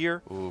nothing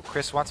here. Ooh,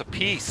 Chris wants a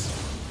piece.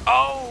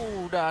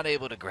 Oh, not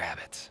able to grab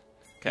it.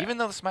 Okay. Even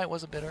though the smite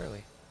was a bit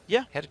early.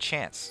 Yeah. He had a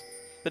chance.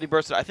 But he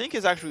bursted. I think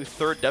his actually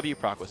 3rd W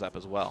proc was up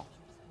as well.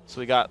 So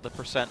we got the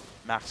percent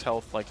max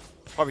health, like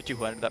probably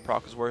 200 that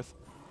proc was worth.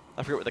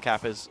 I forget what the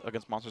cap is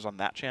against monsters on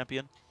that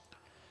champion.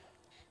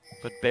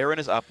 But Baron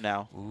is up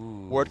now.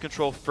 Ooh. Ward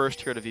control first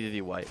here to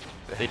VVV White.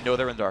 They know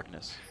they're in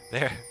darkness.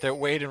 They're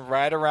waiting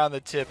right around the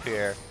tip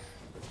here.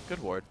 Good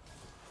ward.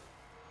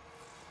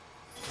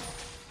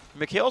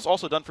 Mikhail's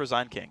also done for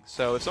Zyne King,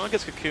 so if someone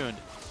gets cocooned,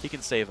 he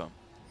can save him.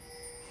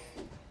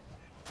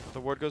 The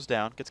ward goes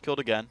down, gets killed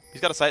again.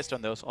 He's got a sight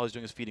stone though, so all he's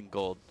doing is feeding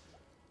gold.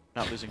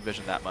 Not losing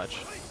vision that much.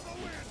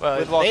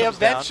 Well, they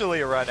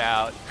eventually run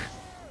out.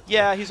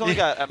 Yeah, he's only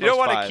got at You don't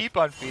most want to 5. keep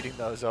on feeding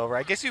those over.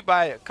 I guess you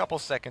buy a couple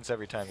seconds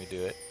every time you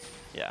do it.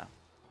 Yeah.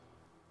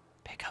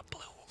 Pick up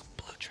blue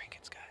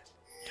trinkets, guys.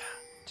 Yeah,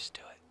 just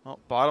do it. Well,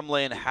 bottom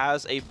lane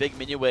has a big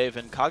minion wave,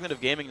 and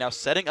Cognitive Gaming now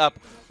setting up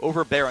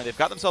over Baron. They've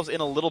got themselves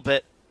in a little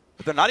bit,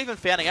 but they're not even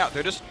fanning out.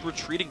 They're just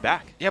retreating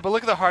back. Yeah, but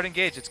look at the hard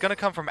engage. It's going to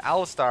come from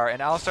Alistar,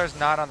 and Alistar's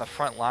not on the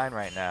front line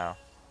right now.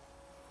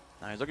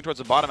 Now he's looking towards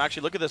the bottom.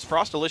 Actually, look at this.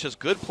 Frostalicious,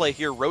 good play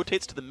here.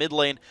 Rotates to the mid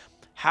lane.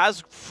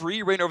 Has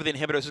free reign over the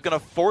inhibitors. He's going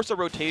to force a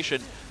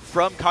rotation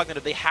from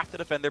Cognitive. They have to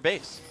defend their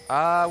base.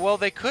 Well,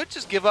 they could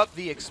just give up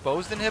the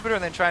exposed inhibitor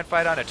and then try and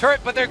fight on a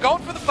turret, but they're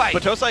going for the fight.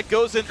 Batosai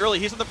goes in early.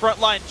 He's in the front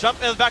line.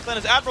 Jump in the back line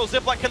is Admiral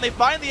Ziploc. Can they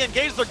find the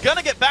engage? They're going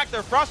to get back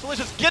there.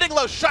 Frostalicious getting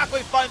low.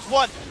 Shockwave finds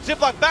one.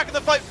 Ziploc back in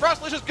the fight.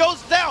 Frostalicious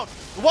goes down.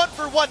 1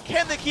 for 1.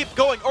 Can they keep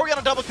going?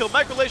 Oriana double kill.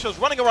 Microlatios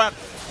running around.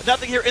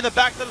 Nothing here in the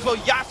backside as well.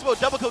 Yasuo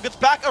double kill gets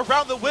back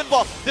around the wind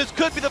wall. This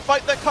could be the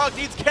fight that COG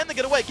needs. Can they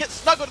get away? Get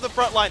Snuggled to the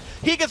front line.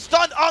 He gets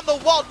stunned on the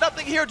wall.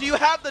 Nothing here. Do you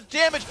have the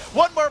damage?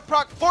 One more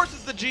proc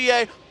forces the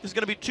GA. There's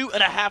going to be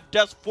 2.5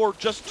 deaths for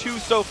just 2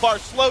 so far.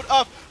 Slowed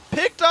up.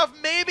 Picked up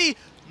maybe.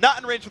 Not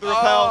in range for the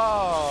repel.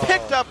 Oh.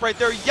 Picked up right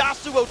there.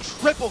 Yasuo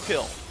triple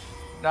kill.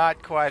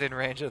 Not quite in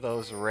range of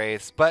those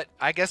wraiths, but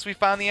I guess we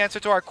found the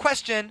answer to our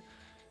question.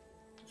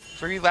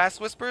 3 Last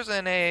Whispers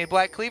and a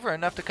Black Cleaver,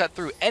 enough to cut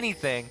through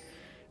anything.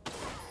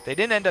 They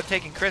didn't end up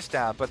taking Chris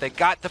down, but they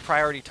got the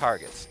priority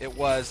targets. It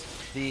was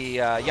the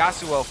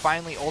Yasuo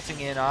finally ulting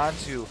in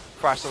onto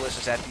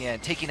Frostalicious at the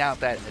end, taking out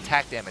that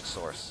attack damage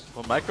source.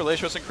 Well,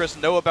 Microlatios and Chris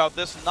know about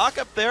this. Knock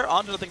up there,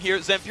 onto nothing here.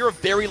 Zamfira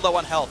very low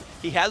on health.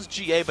 He has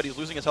GA, but he's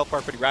losing his health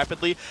bar pretty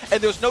rapidly.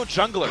 And there's no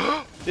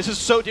jungler. This is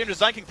so dangerous.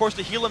 Zion King forced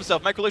to heal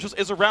himself. Microlatios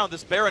is around.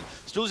 This Baron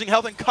still losing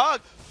health. And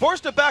COG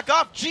forced to back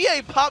off.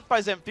 GA popped by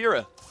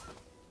Zamfira.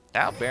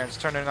 Now Baron's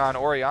turning on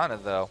Oriana,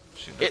 though.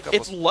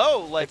 It's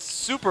low. Like, it's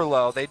super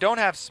low. They don't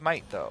have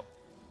Smite, though.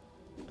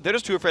 They're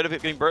just too afraid of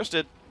it getting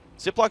bursted.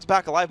 Ziploc's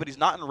back alive, but he's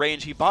not in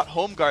range. He bought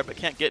Home Guard, but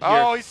can't get here.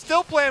 Oh, he's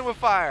still playing with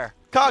fire.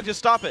 COG, just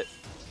stop it.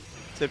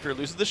 Zamfira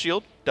loses the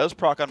shield, does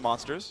proc on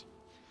monsters.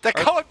 They're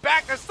going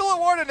back. There's still a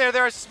ward in there.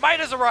 Their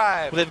Smite has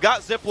arrived. Well, they've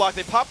got Ziploc.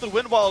 They pop the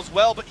wind wall as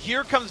well, but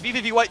here comes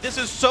VVV White. This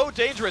is so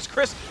dangerous.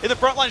 Chris in the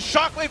front line.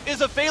 Shockwave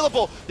is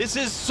available. This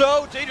is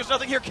so dangerous.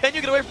 Nothing here. Can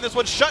you get away from this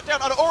one? Shut down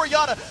on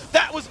Oriana.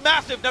 That was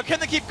massive. Now, can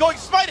they keep going?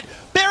 Smited.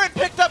 Baron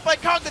picked up by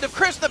Cognitive.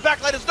 Chris in the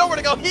back line has nowhere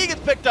to go. He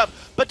gets picked up.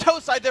 But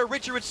Tosai there.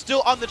 Richie Rich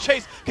still on the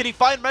chase. Can he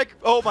find Mike?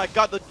 Oh, my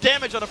God. The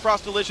damage on a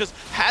Frostalicious.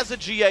 Has a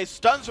GA.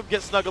 Stuns from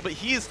Get Snuggled, but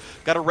he's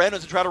got a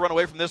random to try to run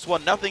away from this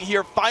one. Nothing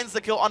here. Finds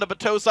the kill onto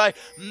Batosai.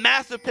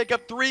 Massive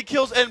pickup. 3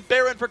 kills and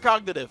Baron for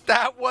Cognitive.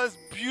 That was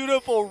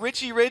beautiful.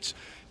 Richie Rich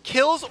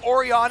kills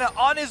Oriana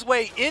on his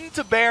way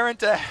into Baron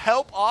to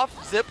help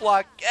off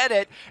Ziploc get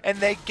it, and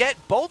they get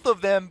both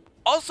of them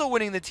also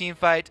winning the team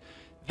fight.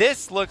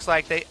 This looks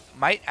like they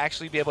might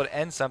actually be able to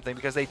end something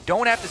because they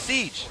don't have to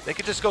siege. They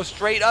could just go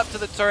straight up to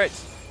the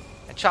turrets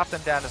and chop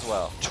them down as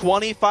well.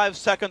 25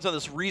 seconds on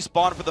this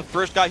respawn for the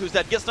first guy who's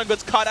dead. Get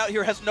Snuggled caught out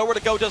here, has nowhere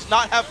to go, does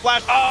not have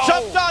flash. Oh.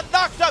 Jumped on,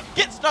 knocked up,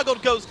 Get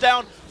Snuggled goes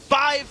down.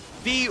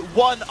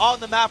 5v1 on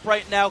the map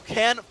right now.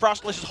 Can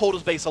Frostalicious hold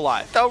his base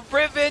alive? The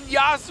Riven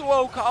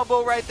Yasuo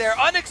combo right there.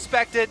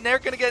 Unexpected, and they're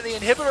going to get the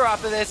inhibitor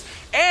off of this.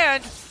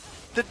 And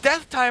the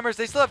death timers,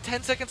 they still have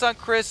 10 seconds on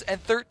Chris and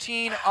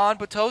 13 on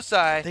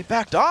Batosai. They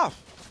backed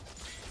off.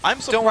 I'm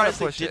surprised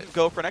they push didn't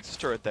go for Nexus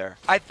turret there.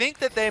 I think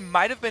that they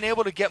might have been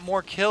able to get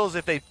more kills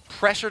if they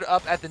pressured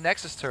up at the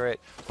Nexus turret.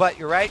 But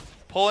you're right,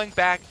 pulling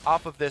back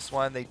off of this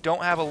one. They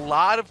don't have a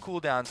lot of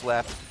cooldowns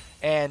left.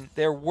 And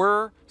there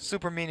were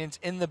super minions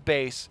in the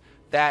base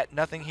that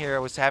Nothing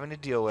here was having to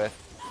deal with.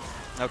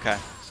 Okay.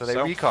 So they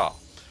recall.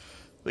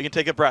 We can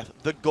take a breath.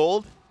 The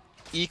gold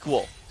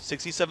equal.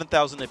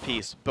 67,000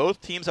 apiece.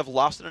 Both teams have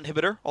lost an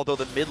inhibitor, although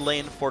the mid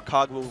lane for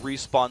COG will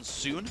respawn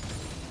soon.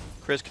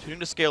 Chris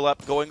continuing to scale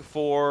up, going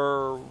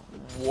for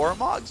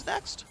Warmogs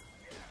next.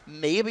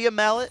 Maybe a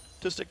Mallet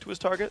to stick to his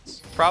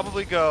targets.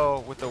 Probably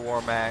go with the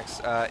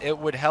Warmags. It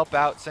would help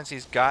out since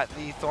he's got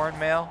the Thorn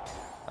Mail.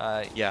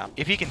 Yeah.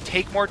 If he can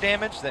take more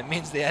damage, that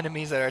means the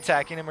enemies that are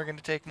attacking him are going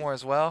to take more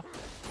as well.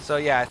 So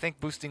yeah, I think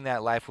boosting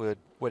that life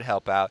would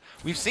help out.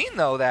 We've seen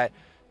though that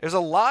there's a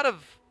lot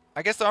of,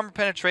 I guess, the armor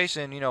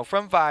penetration, you know,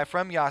 from Vi,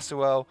 from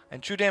Yasuo,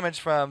 and true damage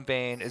from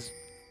Vayne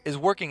is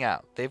working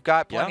out. They've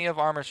got plenty of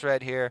armor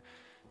shred here.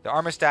 The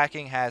armor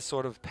stacking has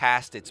sort of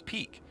passed its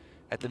peak.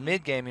 At the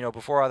mid game, you know,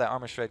 before all that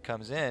armor shred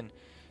comes in,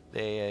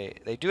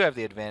 they do have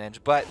the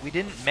advantage. But we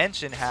didn't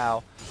mention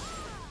how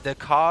the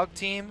COG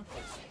team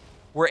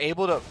were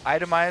able to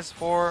itemize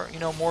for, you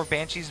know, more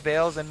Banshee's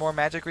Veils and more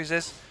magic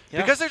resist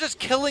because they're just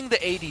killing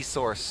the AD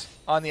source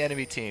on the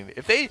enemy team.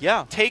 If they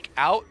take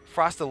out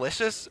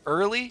Frostalicious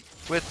early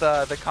with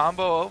the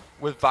combo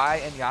with Vi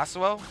and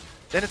Yasuo,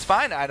 then it's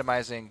fine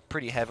itemizing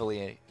pretty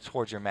heavily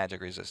towards your magic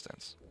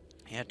resistance.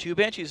 Yeah, 2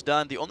 Banshees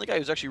done. The only guy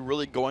who's actually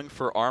really going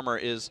for armor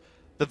is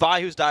the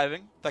Vi who's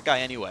diving, that guy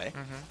anyway.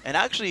 And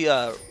actually,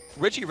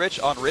 Richie Rich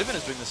on Riven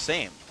is doing the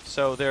same.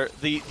 So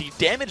the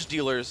damage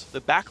dealers,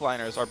 the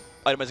backliners, are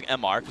itemizing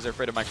MR because they're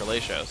afraid of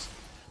Microlatios.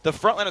 The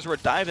frontliners who are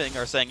diving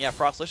are saying, yeah,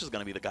 Frostlish is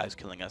going to be the guy who's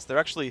killing us.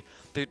 They're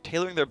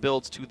tailoring their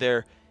builds to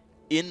their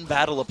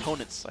in-battle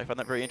opponents. I find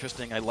that very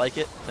interesting. I like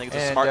it. I think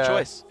it's a smart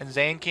choice. And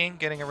Zane King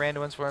getting a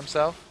random ones for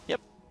himself.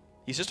 Yep.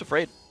 He's just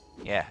afraid.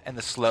 Yeah, and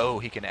the slow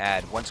he can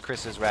add once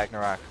Chris's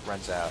Ragnarok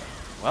runs out.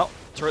 Well,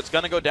 turret's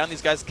going to go down.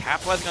 These guys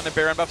capitalizing on their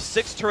Baron buff.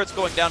 6 turrets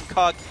going down.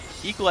 COG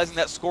equalizing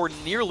that score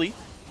nearly.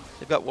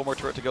 They've got one more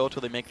turret to go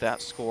until they make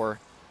that score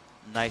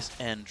nice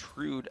and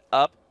trued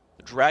up.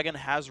 The Dragon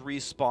has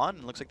respawned,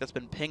 and looks like that's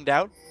been pinged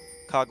out.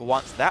 COG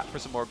wants that for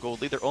some more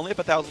gold lead. They're only up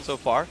 1,000 so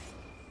far.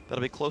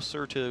 That'll be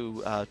closer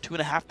to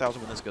 2,500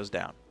 when this goes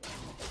down.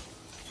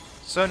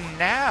 So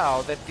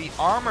now that the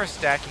armor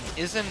stacking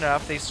isn't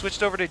enough, they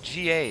switched over to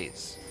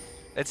GAs.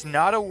 It's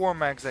not a War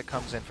Mags that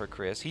comes in for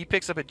Chris. He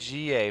picks up a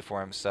GA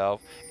for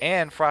himself,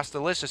 and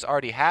Frostalicious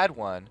already had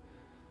one.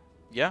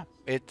 Yeah.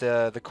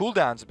 The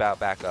cooldown's about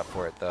back up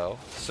for it, though.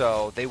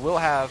 So they will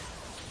have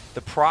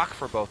the proc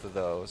for both of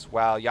those,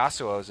 while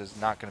Yasuo's is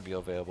not going to be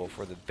available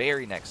for the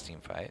very next team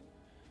fight.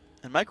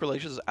 And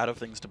Microlatious is out of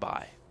things to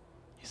buy.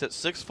 He's at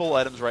 6 full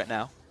items right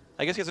now.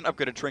 I guess he hasn't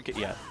upgraded Trinket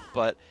yet,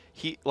 but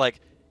he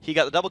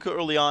got the double kill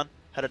early on,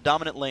 had a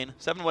dominant lane,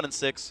 7-1 and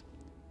 6,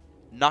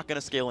 not going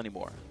to scale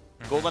anymore.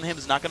 Gold on him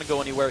is not going to go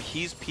anywhere.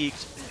 He's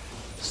peaked.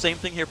 Same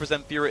thing here for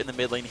Zemfira in the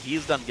mid lane.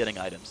 He's done getting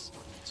items.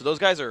 So those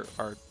guys are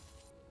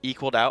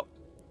equaled out.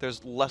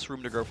 There's less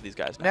room to grow for these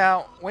guys now.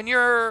 Now, when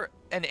you're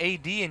an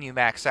AD and you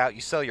max out,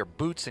 you sell your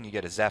boots and you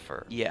get a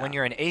Zephyr. Yeah. When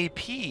you're an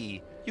AP,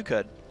 you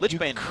could.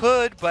 Lichbane. You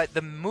could, but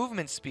the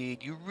movement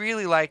speed, you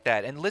really like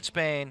that. And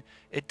Lichbane,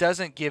 it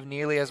doesn't give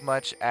nearly as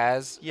much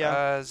as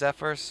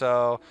Zephyr,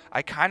 so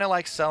I kind of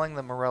like selling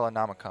the Morella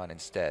Nomicon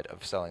instead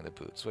of selling the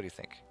boots. What do you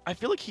think? I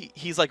feel like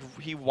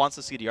he wants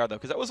the CDR though,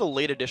 because that was a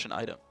late edition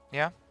item.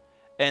 Yeah.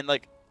 And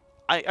like,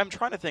 I'm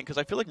trying to think, because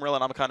I feel like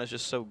Morella Nomicon is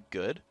just so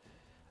good.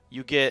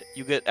 You get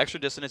extra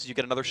dissonance, you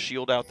get another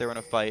shield out there in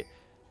a fight.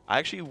 I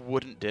actually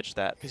wouldn't ditch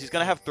that, because he's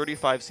going to have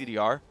 35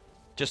 CDR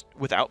just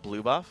without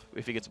blue buff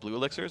if he gets blue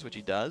elixirs, which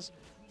he does.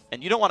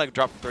 And you don't want to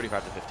drop from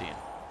 35 to 15.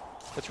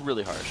 That's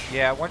really harsh.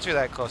 Yeah, once you're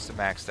that close to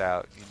maxed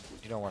out,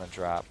 you don't want to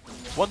drop.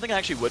 One thing I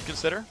actually would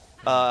consider,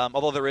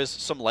 although there is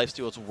some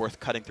lifesteal it's worth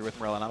cutting through with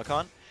Morella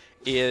Nomicon,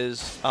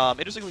 is,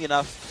 interestingly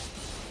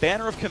enough,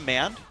 Banner of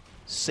Command,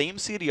 same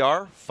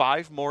CDR,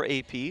 5 more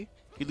AP.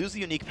 You lose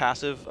the unique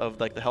passive of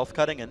like the health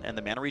cutting and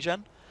the mana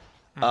regen,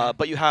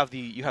 but you have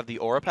the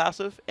aura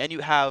passive, and you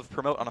have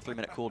promote on a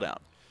 3-minute cooldown.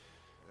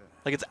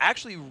 Like, it's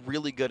actually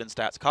really good in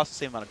stats. It costs the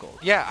same amount of gold.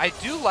 Yeah, I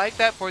do like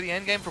that for the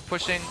end game for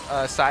pushing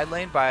side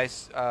lane by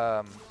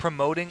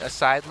promoting a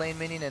side lane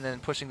minion and then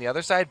pushing the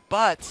other side.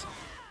 But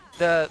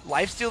the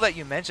lifesteal that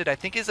you mentioned, I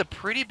think, is a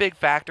pretty big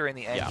factor in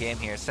the end game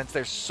here, since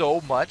there's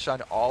so much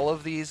on all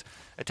of these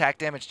attack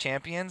damage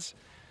champions.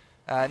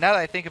 Now that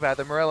I think about it,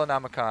 the Morella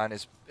Nomicon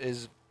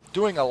is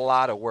doing a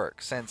lot of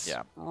work, since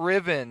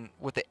Riven,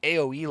 with the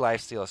AoE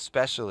lifesteal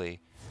especially,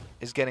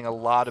 is getting a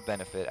lot of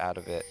benefit out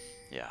of it.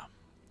 Yeah.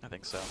 I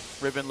think so.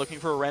 Riven looking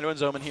for a Rando and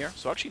Zoman here.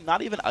 So actually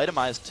not even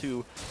itemized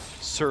to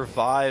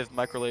survive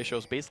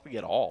Microlatios basically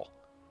at all.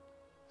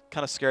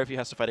 Kind of scary if he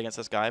has to fight against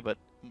this guy, but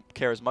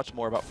cares much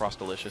more about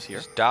Frostalicious here.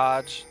 Just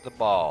dodge the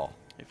ball.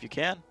 If you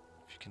can.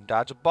 If you can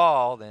dodge a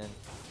ball, then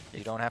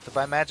you don't have to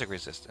buy magic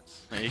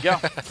resistance. There you go.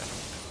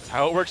 That's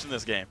how it works in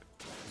this game.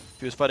 If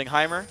he was fighting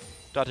Heimer,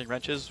 dodging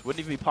wrenches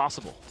wouldn't even be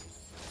possible.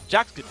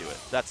 Jax could do it.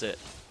 That's it.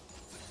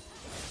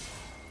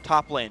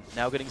 Top lane,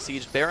 now getting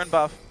sieged. Baron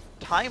buff.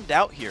 Timed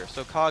out here,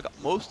 so COG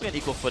mostly on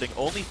equal footing,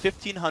 only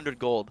 1,500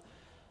 gold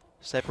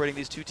separating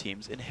these two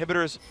teams.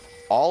 Inhibitors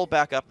all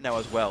back up now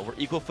as well. We're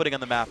equal footing on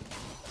the map.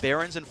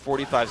 Barons in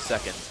 45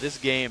 seconds. This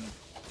game,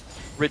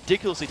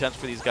 ridiculously tense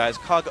for these guys.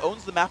 COG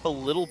owns the map a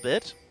little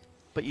bit,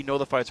 but you know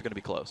the fights are going to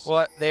be close.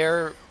 Well,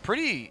 they're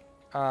pretty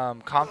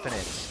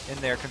confident in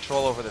their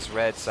control over this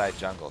red side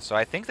jungle, so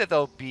I think that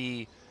they'll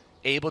be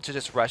able to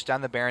just rush down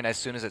the Baron as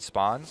soon as it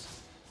spawns.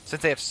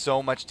 Since they have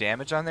so much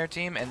damage on their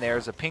team, and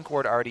there's a pink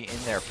ward already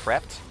in there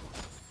prepped,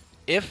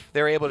 if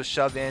they're able to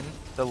shove in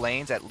the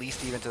lanes at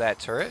least even to that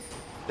turret,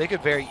 they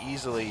could very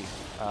easily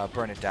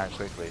burn it down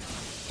quickly.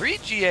 3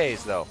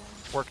 GAs, though,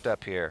 worked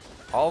up here.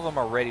 All of them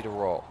are ready to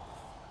roll.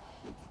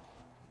 There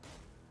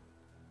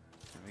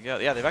we go.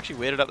 Yeah, they've actually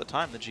waited out the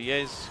time. The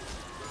GAs,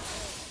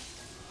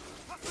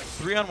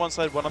 3 on one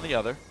side, 1 on the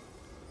other.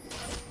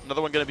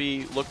 Another one going to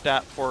be looked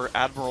at for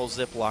Admiral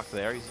Ziplock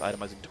there. He's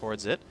itemizing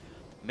towards it.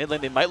 Mid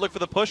lane, they might look for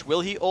the push. Will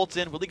he ult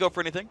in? Will he go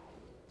for anything?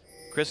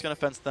 Chris going to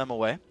fence them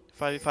away.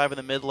 5v5 in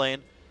the mid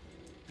lane.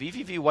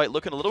 VVV White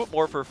looking a little bit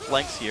more for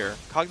flanks here.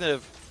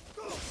 Cognitive,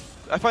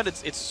 I find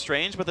it's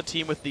strange, but the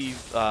team with the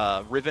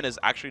Riven is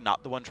actually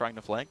not the one trying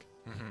to flank.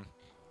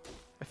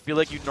 I feel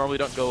like you normally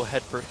don't go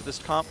head first for this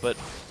comp, but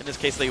in this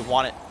case they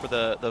want it for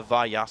the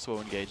Vi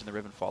Yasuo engage and the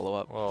Riven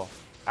follow-up. Well,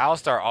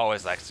 Alistar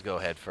always likes to go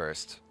head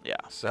first. Yeah.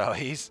 So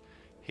he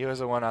was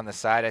the one on the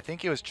side. I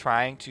think he was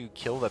trying to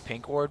kill the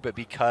pink ward, but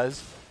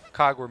because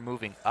COG were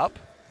moving up.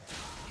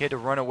 He had to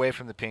run away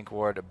from the pink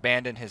ward,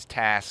 abandon his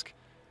task,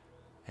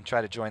 and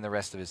try to join the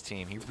rest of his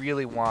team. He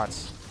really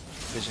wants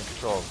vision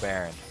control of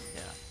Baron.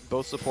 Yeah.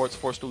 Both supports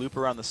forced to loop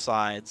around the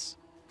sides.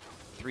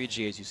 3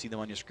 GAs, you see them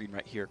on your screen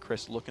right here.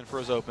 Chris looking for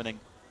his opening.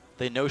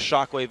 They know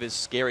Shockwave is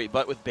scary,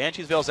 but with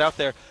Banshee's Veils out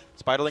there,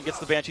 Spiderling gets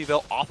the Banshee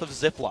Veil off of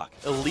Ziploc.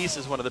 Elise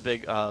is one of the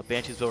big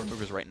Banshee's Veil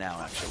removers right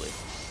now, actually.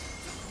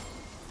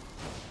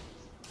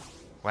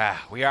 Wow,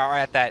 we are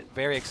at that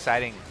very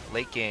exciting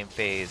late game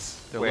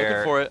phase. They're where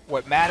looking for it.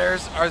 What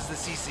matters is the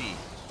CC.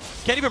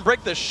 Can't even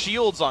break the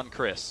shields on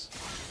Chris.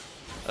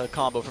 A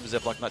combo from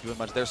Ziploc not doing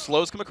much there.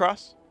 Slows come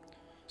across.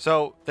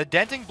 So the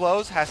denting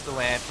blows has to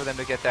land for them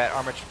to get that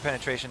armor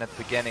penetration at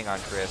the beginning on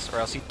Chris, or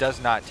else he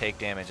does not take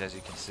damage, as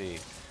you can see.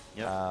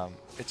 Yep.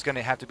 It's going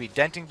to have to be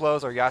denting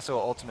blows or Yasuo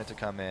ultimate to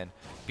come in.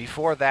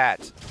 Before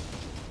that,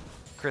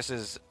 Chris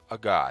is a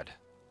god.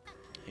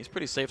 He's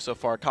pretty safe so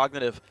far.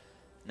 Cognitive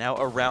now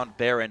around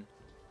Baron.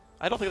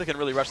 I don't think they can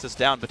really rush this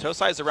down.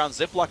 Batosai is around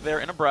Ziploc there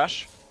in a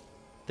brush.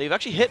 They've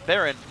actually hit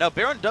Baron. Now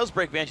Baron does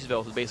break Banshee's Veil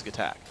with his basic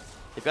attack.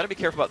 They've got to be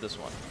careful about this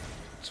one.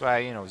 That's why,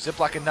 you know,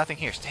 Ziploc and nothing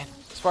here. Stand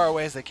as far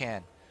away as they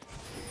can.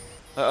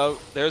 Uh-oh,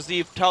 there's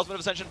the Talisman of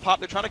Ascension pop.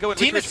 They're trying to go in.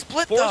 Team is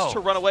split, forced though. to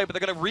run away, but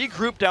they're going to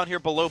regroup down here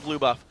below blue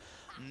buff.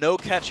 No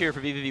catch here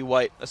for VVV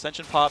White.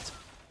 Ascension popped.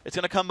 It's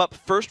going to come up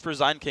first for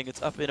Zine King.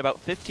 It's up in about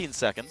 15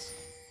 seconds.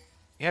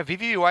 Yeah,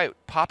 VVV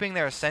White popping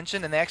their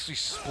Ascension, and they actually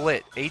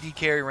split. AD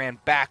carry ran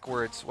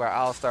backwards, while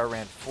Alistar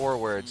ran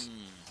forwards.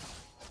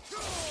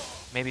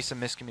 Maybe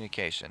some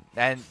miscommunication.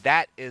 And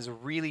that is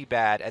really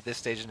bad at this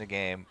stage in the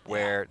game,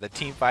 where the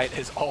team fight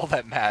is all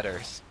that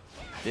matters.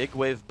 Big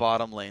wave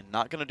bottom lane.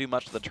 Not going to do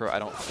much to the turret, I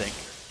don't think.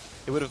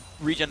 It would have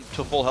regen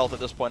to full health at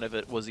this point if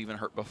it was even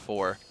hurt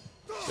before.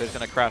 So it's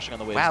going to crashing on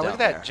the waves Wow, down look at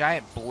that there.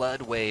 giant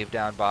blood wave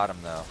down bottom,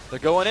 though. They're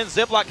going in.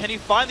 Ziploc, can he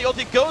find the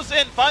ulti? Goes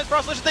in, finds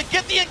Frostlish. They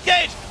get the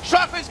engage.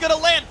 Shockwave's going to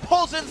land.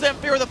 Pulls in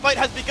Zamfira. The fight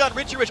has begun.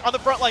 Richie Rich on the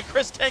front line.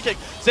 Chris tanking.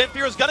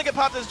 Zamfira's going to get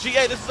popped as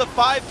GA. This is a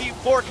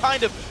 5v4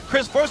 kind of.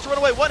 Chris forced to run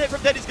away. One hit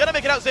from dead. He's going to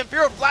make it out.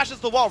 Zamfira flashes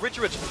the wall.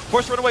 Richie Rich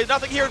forced to run away.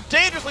 Nothing here.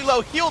 Dangerously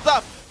low. Healed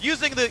up.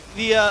 Using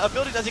the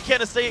abilities as he can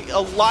to stay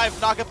alive.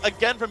 Knockup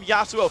again from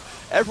Yasuo.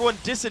 Everyone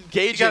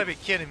disengaging. You gotta be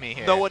kidding me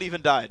here. No one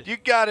even died. You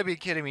gotta be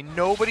kidding me.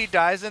 Nobody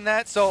dies in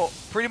that, so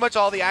pretty much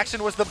all the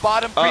action was the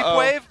bottom creep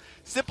wave.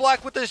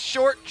 Ziploc with a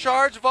short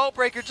charge Vault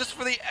Breaker just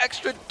for the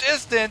extra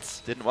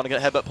distance. Didn't want to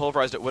get headbutt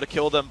pulverized. It would have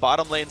killed them.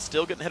 Bottom lane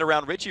still getting hit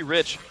around. Richie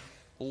Rich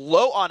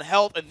low on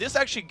health, and this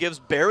actually gives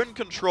Baron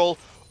control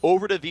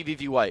over to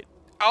VVV White.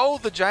 Oh,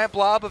 the giant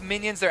blob of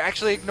minions. They're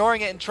actually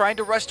ignoring it and trying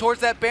to rush towards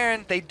that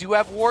Baron. They do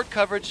have ward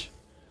coverage.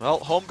 Well,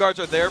 home guards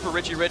are there for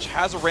Richie Rich.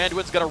 Has a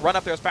Randuin's going to run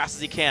up there as fast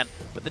as he can,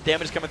 but the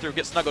damage is coming through.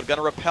 Gets snuggled. Going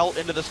to repel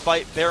into this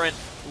fight. Baron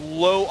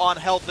low on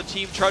health. The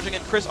team charging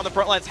in. Chris on the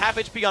front lines. Half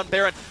HP on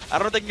Baron. I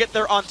don't know if they can get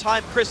there on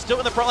time. Chris still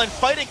in the front line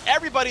fighting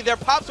everybody there.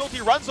 Pops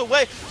ulti, runs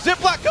away.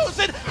 Ziploc goes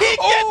in. He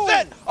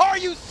gets it! Are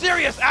you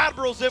serious?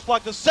 Admiral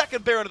Ziploc, the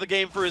second Baron of the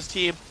game for his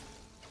team.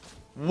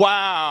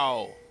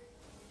 Wow.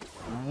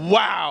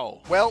 Wow.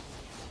 Well,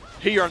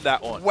 he earned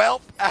that one.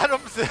 Well,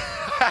 Admiral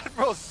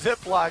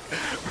Ziploc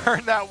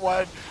earned that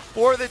one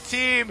for the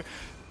team.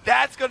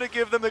 That's going to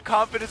give them the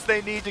confidence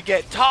they need to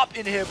get top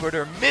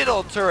inhibitor,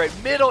 middle turret,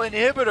 middle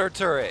inhibitor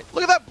turret.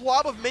 Look at that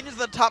blob of minions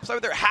on the top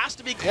side. There has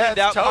to be cleaned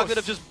out. Toast.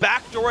 Cognitive just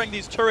backdooring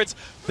these turrets.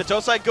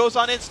 Batosai goes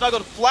on in,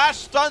 snuggled. Flash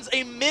stuns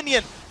a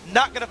minion.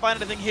 Not going to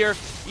find anything here.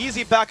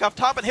 Easy back off.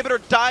 Top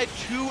inhibitor died.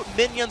 2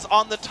 minions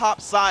on the top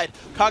side.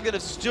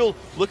 Cognitive still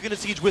looking to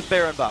siege with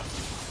Baron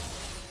buff.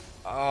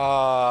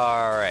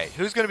 All right,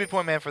 who's going to be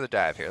point man for the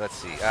dive here? Let's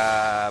see.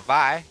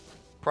 Vi,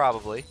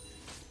 probably.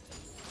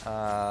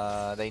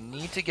 They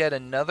need to get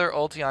another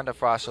ulti onto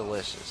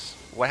Frostalicious.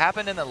 What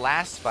happened in the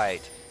last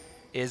fight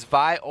is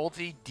Vi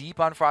ulti deep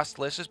on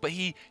Frostalicious, but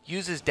he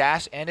used his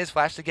dash and his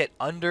flash to get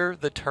under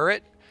the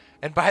turret.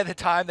 And by the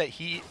time that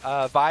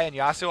Vi and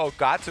Yasuo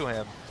got to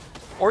him,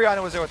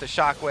 Orianna was there with the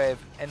shockwave,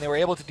 and they were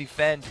able to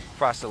defend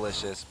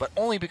Frostalicious, but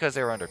only because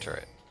they were under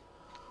turret.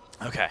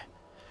 Okay.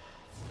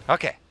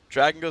 Okay.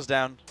 Dragon goes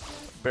down.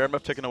 Baron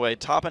buff taken away.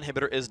 Top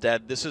inhibitor is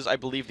dead. This is, I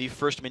believe, the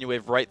first minion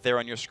wave right there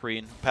on your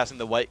screen. Passing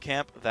the white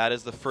camp, that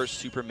is the first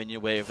super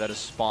minion wave that is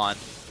spawned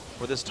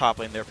for this top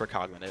lane there for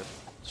Cognitive.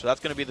 So that's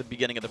going to be the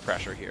beginning of the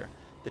pressure here.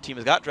 The team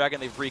has got Dragon.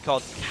 They've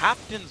recalled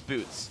Captain's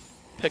Boots.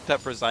 Picked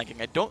up for Zine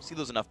King. I don't see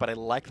those enough, but I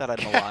like that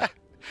item a lot.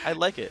 I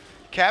like it.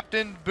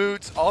 Captain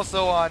Boots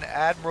also on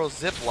Admiral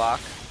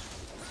Ziploc.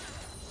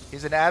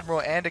 He's an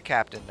Admiral and a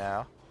Captain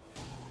now.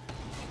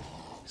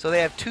 So they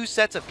have 2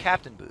 sets of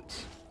Captain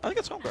Boots. I think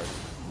it's home guard.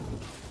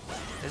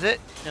 Is it?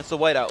 It's the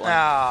white outline.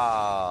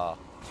 Oh,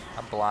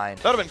 I'm blind.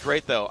 That would have been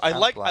great, though. I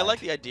like blind.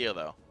 the idea,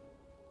 though.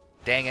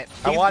 Dang it.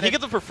 He gets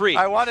them for free.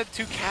 I wanted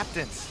 2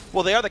 captains.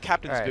 Well, they are the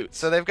Captain's All right, Boots.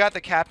 so they've got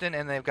the Captain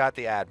and they've got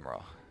the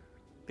Admiral.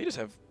 They just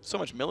have so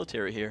much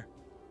military here.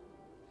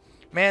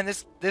 Man,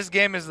 this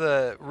game is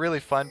the really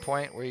fun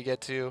point where you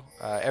get to.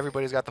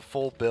 Everybody's got the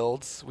full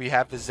builds. We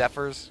have the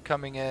Zephyrs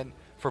coming in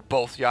for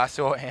both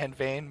Yasuo and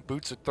Vayne.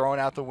 Boots are thrown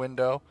out the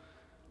window.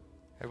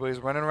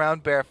 Everybody's running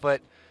around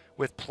barefoot.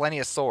 with plenty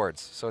of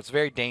swords, so it's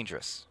very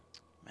dangerous.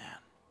 Man.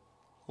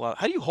 Well,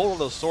 how do you hold all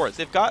those swords?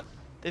 They've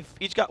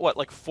each got, what,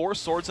 like 4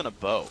 swords and a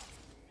bow.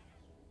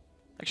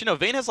 Actually, no,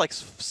 Vayne has like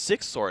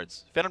 6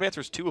 swords. Phantom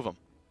Dancer's 2 of them.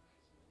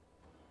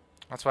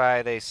 That's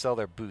why they sell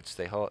their boots.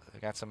 They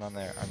got some on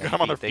their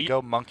feet. They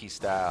go monkey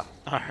style.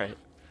 All right.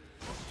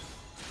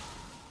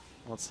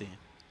 Let's see.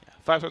 Yeah.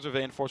 5 swords for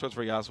Vayne, 4 swords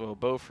for Yasuo,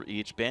 bow for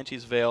each,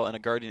 Banshee's Veil, and a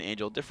Guardian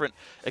Angel. Different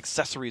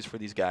accessories for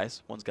these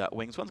guys. One's got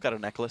wings, one's got a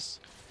necklace.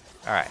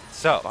 All right,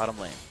 so Bottom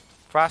lane.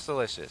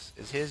 Frostalicious,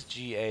 is his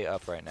GA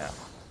up right now?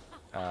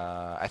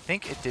 I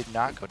think it did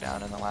not go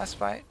down in the last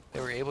fight. They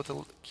were able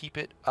to keep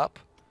it up.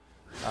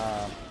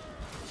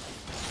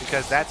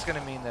 Because that's going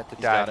to mean that the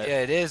dive,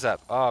 yeah, it is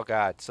up. Oh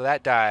god, so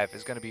that dive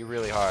is going to be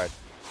really hard.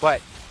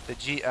 But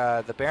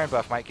the Baron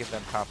buff might give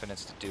them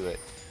confidence to do it.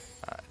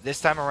 This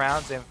time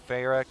around,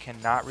 Zamfira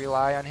cannot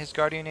rely on his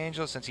Guardian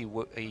Angel since he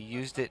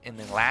used it in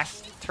the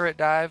last turret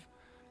dive,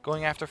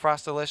 going after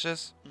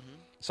Frostalicious.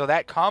 So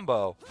that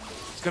combo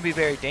is going to be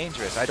very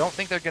dangerous. I don't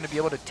think they're going to be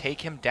able to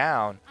take him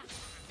down,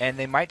 and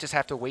they might just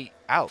have to wait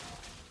out.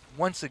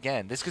 Once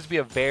again, this could be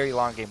a very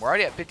long game. We're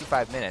already at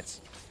 55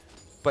 minutes,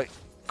 but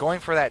going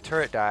for that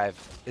turret dive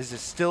is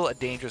still a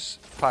dangerous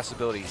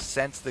possibility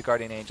since the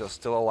Guardian Angel is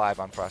still alive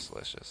on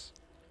Frostalicious.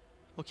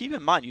 Well, keep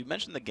in mind, you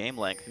mentioned the game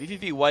length.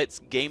 VVV White's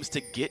games to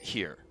get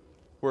here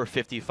were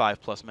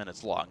 55+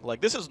 minutes long.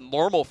 Like, this is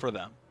normal for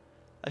them.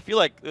 I feel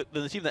like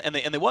the team and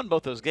they won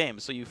both those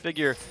games. So you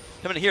figure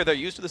coming here, they're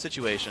used to the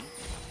situation.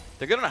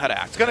 They're gonna know how to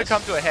act. It's gonna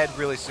come to a head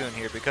really soon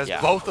here because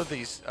both of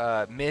these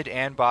mid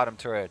and bottom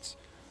turrets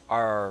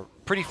are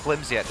pretty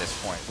flimsy at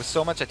this point. With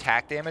so much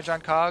attack damage on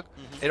COG,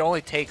 it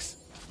only takes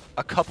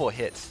a couple of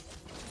hits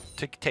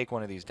to take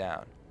one of these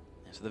down.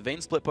 So the Vayne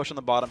split push on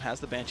the bottom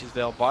has the Banshee's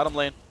Veil. Bottom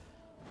lane,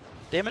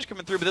 damage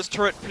coming through, but this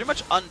turret pretty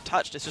much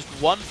untouched. It's just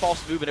one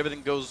false move and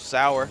everything goes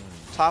sour.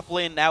 Top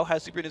lane now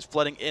has super units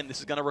flooding in. This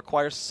is going to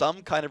require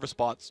some kind of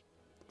response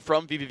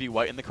from VVV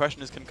White, and the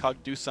question is, can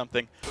COG do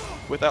something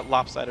with that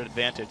lopsided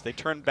advantage? They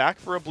turn back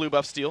for a blue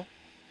buff steal.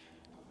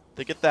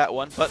 They get that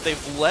one, but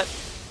they've let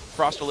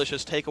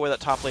Frostalicious take away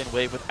that top lane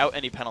wave without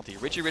any penalty.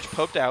 Richie Rich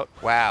poked out.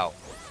 Wow.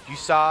 You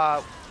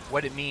saw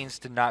what it means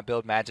to not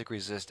build magic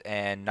resist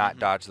and not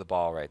dodge the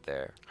ball right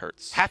there.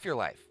 Hurts. Half your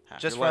life.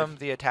 Just from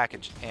the attack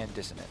and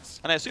dissonance.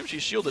 And I assume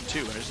she's shielded too,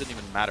 and it just didn't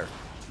even matter.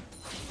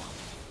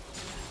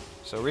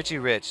 So Richie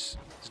Rich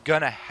is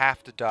going to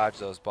have to dodge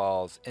those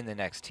balls in the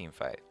next team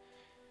fight.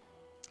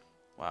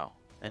 Wow.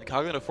 And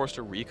COG going to force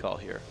a recall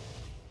here.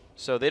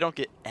 So they don't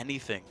get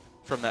anything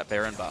from that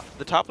Baron buff.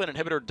 The top lane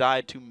inhibitor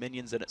died to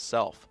minions in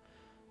itself.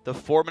 The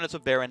 4 minutes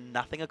of Baron,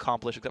 nothing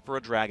accomplished except for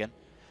a dragon.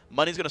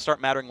 Money's going to start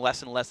mattering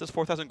less and less. This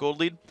 4,000 gold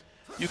lead,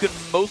 you can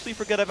mostly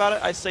forget about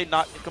it. I say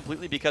not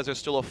completely because there's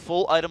still a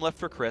full item left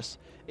for Chris,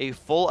 a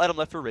full item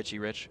left for Richie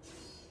Rich,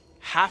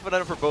 half an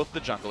item for both the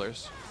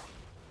junglers,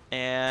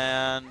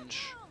 and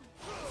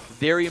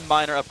very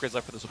minor upgrades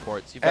left for the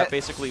supports. You've got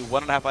basically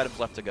 1.5 items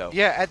left to go.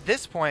 Yeah, at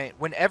this point,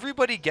 when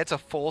everybody gets a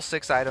full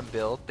 6-item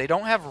build, they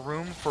don't have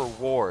room for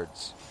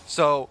wards.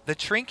 So the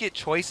trinket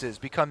choices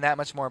become that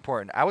much more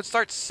important. I would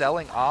start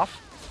selling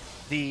off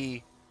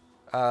the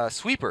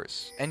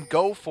sweepers and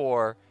go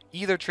for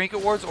either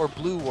trinket wards or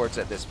blue wards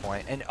at this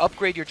point and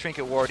upgrade your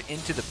trinket ward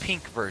into the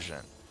pink version.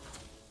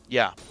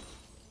 Yeah,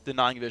 the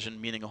non-vision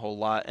meaning a whole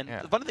lot. And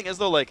the funny thing is,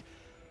 though, like,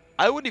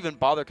 I wouldn't even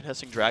bother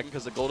contesting Dragon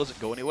because the gold doesn't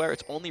go anywhere.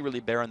 It's only really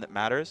Baron that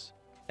matters.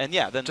 And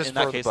yeah, then just in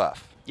that for case, the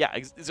buff. Yeah,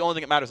 it's the only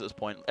thing that matters at this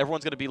point.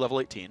 Everyone's going to be level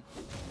 18.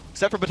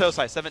 Except for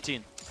Batosai,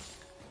 17.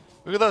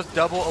 Look at those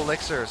double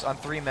elixirs on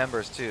 3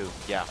 members, too.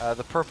 Yeah.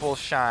 The purple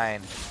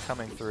shine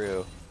coming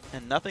through.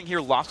 And nothing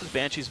here lost his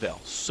Banshee's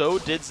Veil. So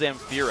did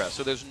Zamfira.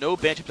 So there's no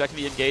Banshee protecting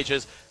the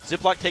engages.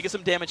 Ziploc taking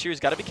some damage here. He's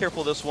got to be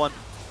careful of this one.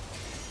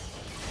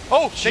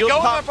 Oh, they go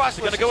on Frostalicious.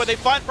 They're going to go and they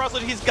find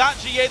Frostalicious. He's got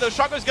GA, though.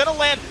 Shockwave's going to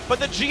land, but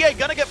the GA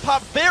going to get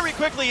popped very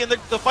quickly, and the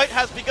fight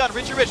has begun.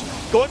 Richie Rich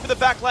going for the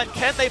back line.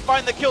 Can they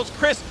find the kills?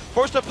 Chris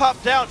forced to pop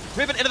down.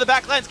 Riven into the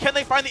back lines. Can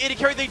they find the AD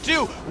carry? They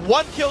do.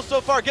 1 kill so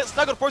far. Get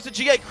snuggled, force the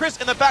GA.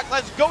 Chris in the back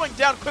lines going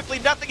down quickly.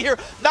 Nothing here.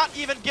 Not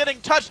even getting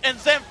touched. And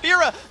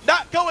Zamfira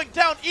not going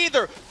down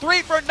either.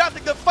 3 for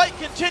nothing. The fight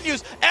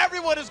continues.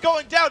 Everyone is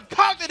going down.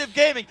 Cognitive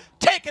Gaming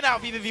taking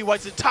out VVV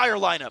White's entire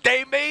lineup.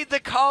 They made the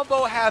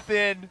combo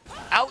happen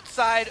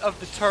outside of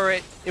the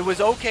turret. It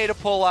was okay to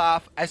pull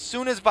off. As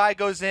soon as Vi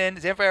goes in,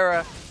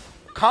 Zamfira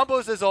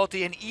combos his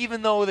ulti, and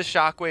even though the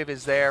shockwave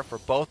is there for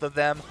both of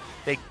them,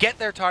 they get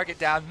their target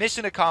down.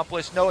 Mission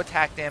accomplished. No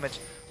attack damage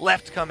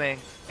left coming,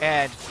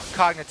 and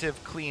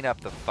Cognitive clean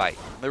up the fight.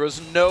 There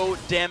was no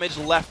damage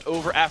left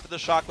over after the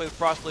shockwave.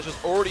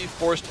 Frostalicious already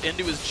forced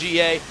into his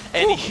GA,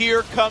 and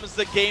here comes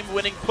the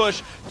game-winning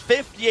push.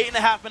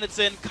 58.5 minutes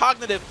in,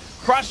 Cognitive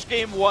crush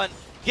game 1,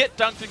 get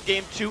dunked in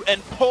game 2,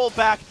 and pull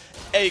back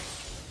a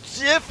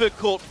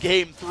difficult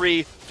game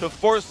 3 to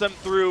force them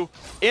through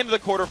into the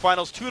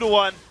quarterfinals.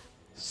 2-1.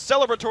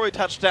 Celebratory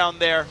touchdown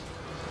there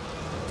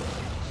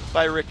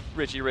by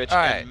Richie Rich.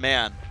 Right. And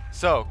man.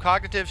 So,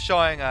 Cognitive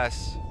showing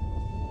us,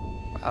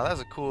 wow, that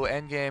was a cool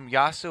endgame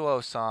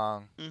Yasuo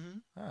song.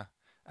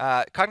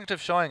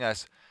 Cognitive showing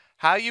us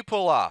how you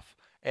pull off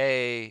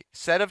a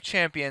set of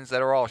champions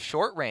that are all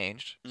short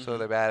ranged, so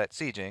they're bad at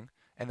sieging,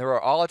 and they're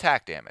all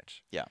attack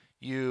damage. Yeah.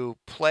 You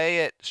play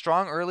it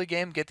strong early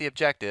game, get the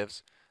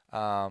objectives,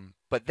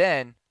 but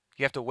then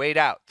you have to wait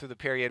out through the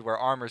period where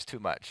armor's too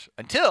much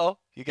until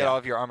you get all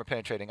of your armor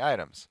penetrating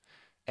items.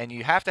 And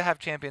you have to have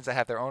champions that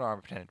have their own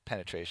armor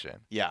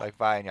penetration. Yeah. Like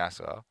Vi and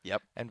Yasuo.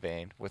 Yep. And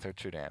Vayne with her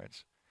true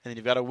damage. And then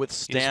you've got to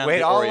withstand. You just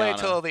wait all the way Orianna.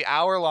 till the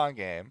hour-long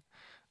game,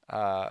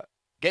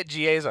 get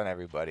GAs on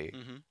everybody,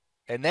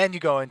 and then you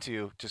go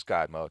into just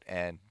God mode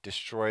and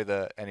destroy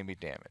the enemy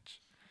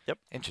damage. Yep.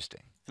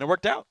 Interesting. And it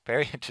worked out.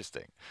 Very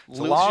interesting. It's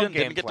a Lucian long game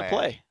didn't get plan, to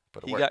play.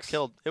 but He works. got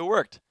killed. It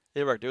worked.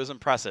 It worked. It was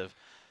impressive.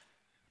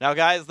 Now,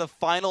 guys, the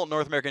final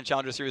North American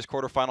Challenger Series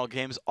quarterfinal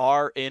games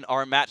are in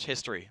our match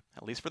history,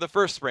 at least for the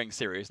first spring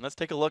series. And let's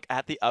take a look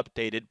at the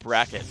updated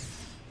bracket.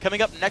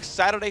 Coming up next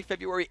Saturday,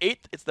 February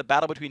 8th, it's the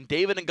battle between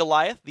David and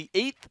Goliath. The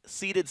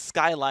 8th-seeded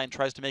Skyline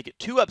tries to make it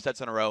 2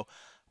 upsets in a row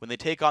when they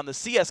take on the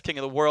CS King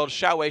of the World,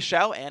 Xiao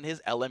Xiao, and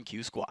his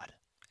LMQ squad.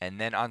 And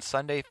then on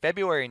Sunday,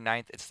 February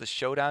 9th, it's the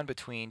showdown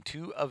between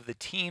 2 of the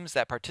teams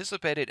that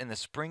participated in the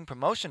spring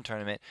promotion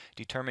tournament,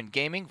 Determined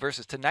Gaming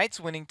versus tonight's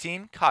winning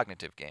team,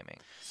 Cognitive Gaming.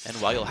 And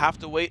while you'll have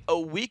to wait a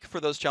week for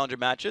those challenger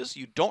matches,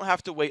 you don't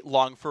have to wait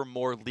long for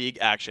more league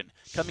action.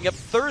 Coming up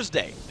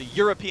Thursday, the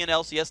European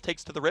LCS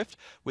takes to the Rift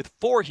with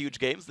 4 huge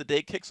games. The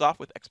day kicks off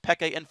with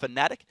Xpeke and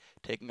Fnatic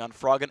taking on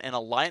Froggen and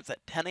Alliance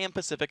at 10 a.m.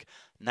 Pacific,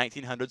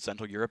 1900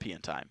 Central European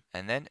time.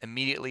 And then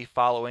immediately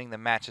following the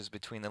matches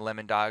between the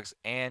Lemon Dogs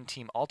and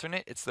Team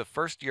Alternate, it's the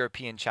first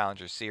European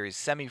Challenger Series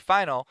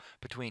semi-final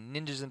between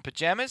Ninjas in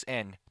Pajamas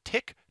and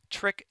Tick,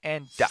 Trick,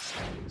 and Duck.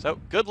 So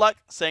good luck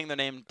saying their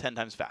name 10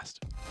 times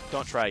fast.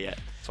 Don't try yet.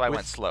 That's why I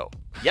went slow.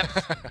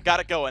 Yep,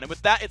 got it going. And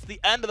with that, it's the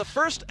end of the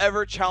first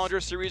ever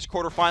Challenger Series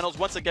quarterfinals.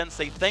 Once again,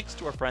 say thanks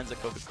to our friends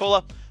at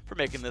Coca-Cola for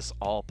making this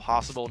all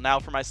possible. Now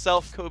for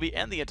myself, Kobe,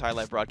 and the entire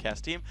live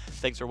broadcast team,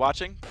 thanks for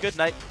watching. Good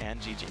night, and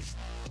GG.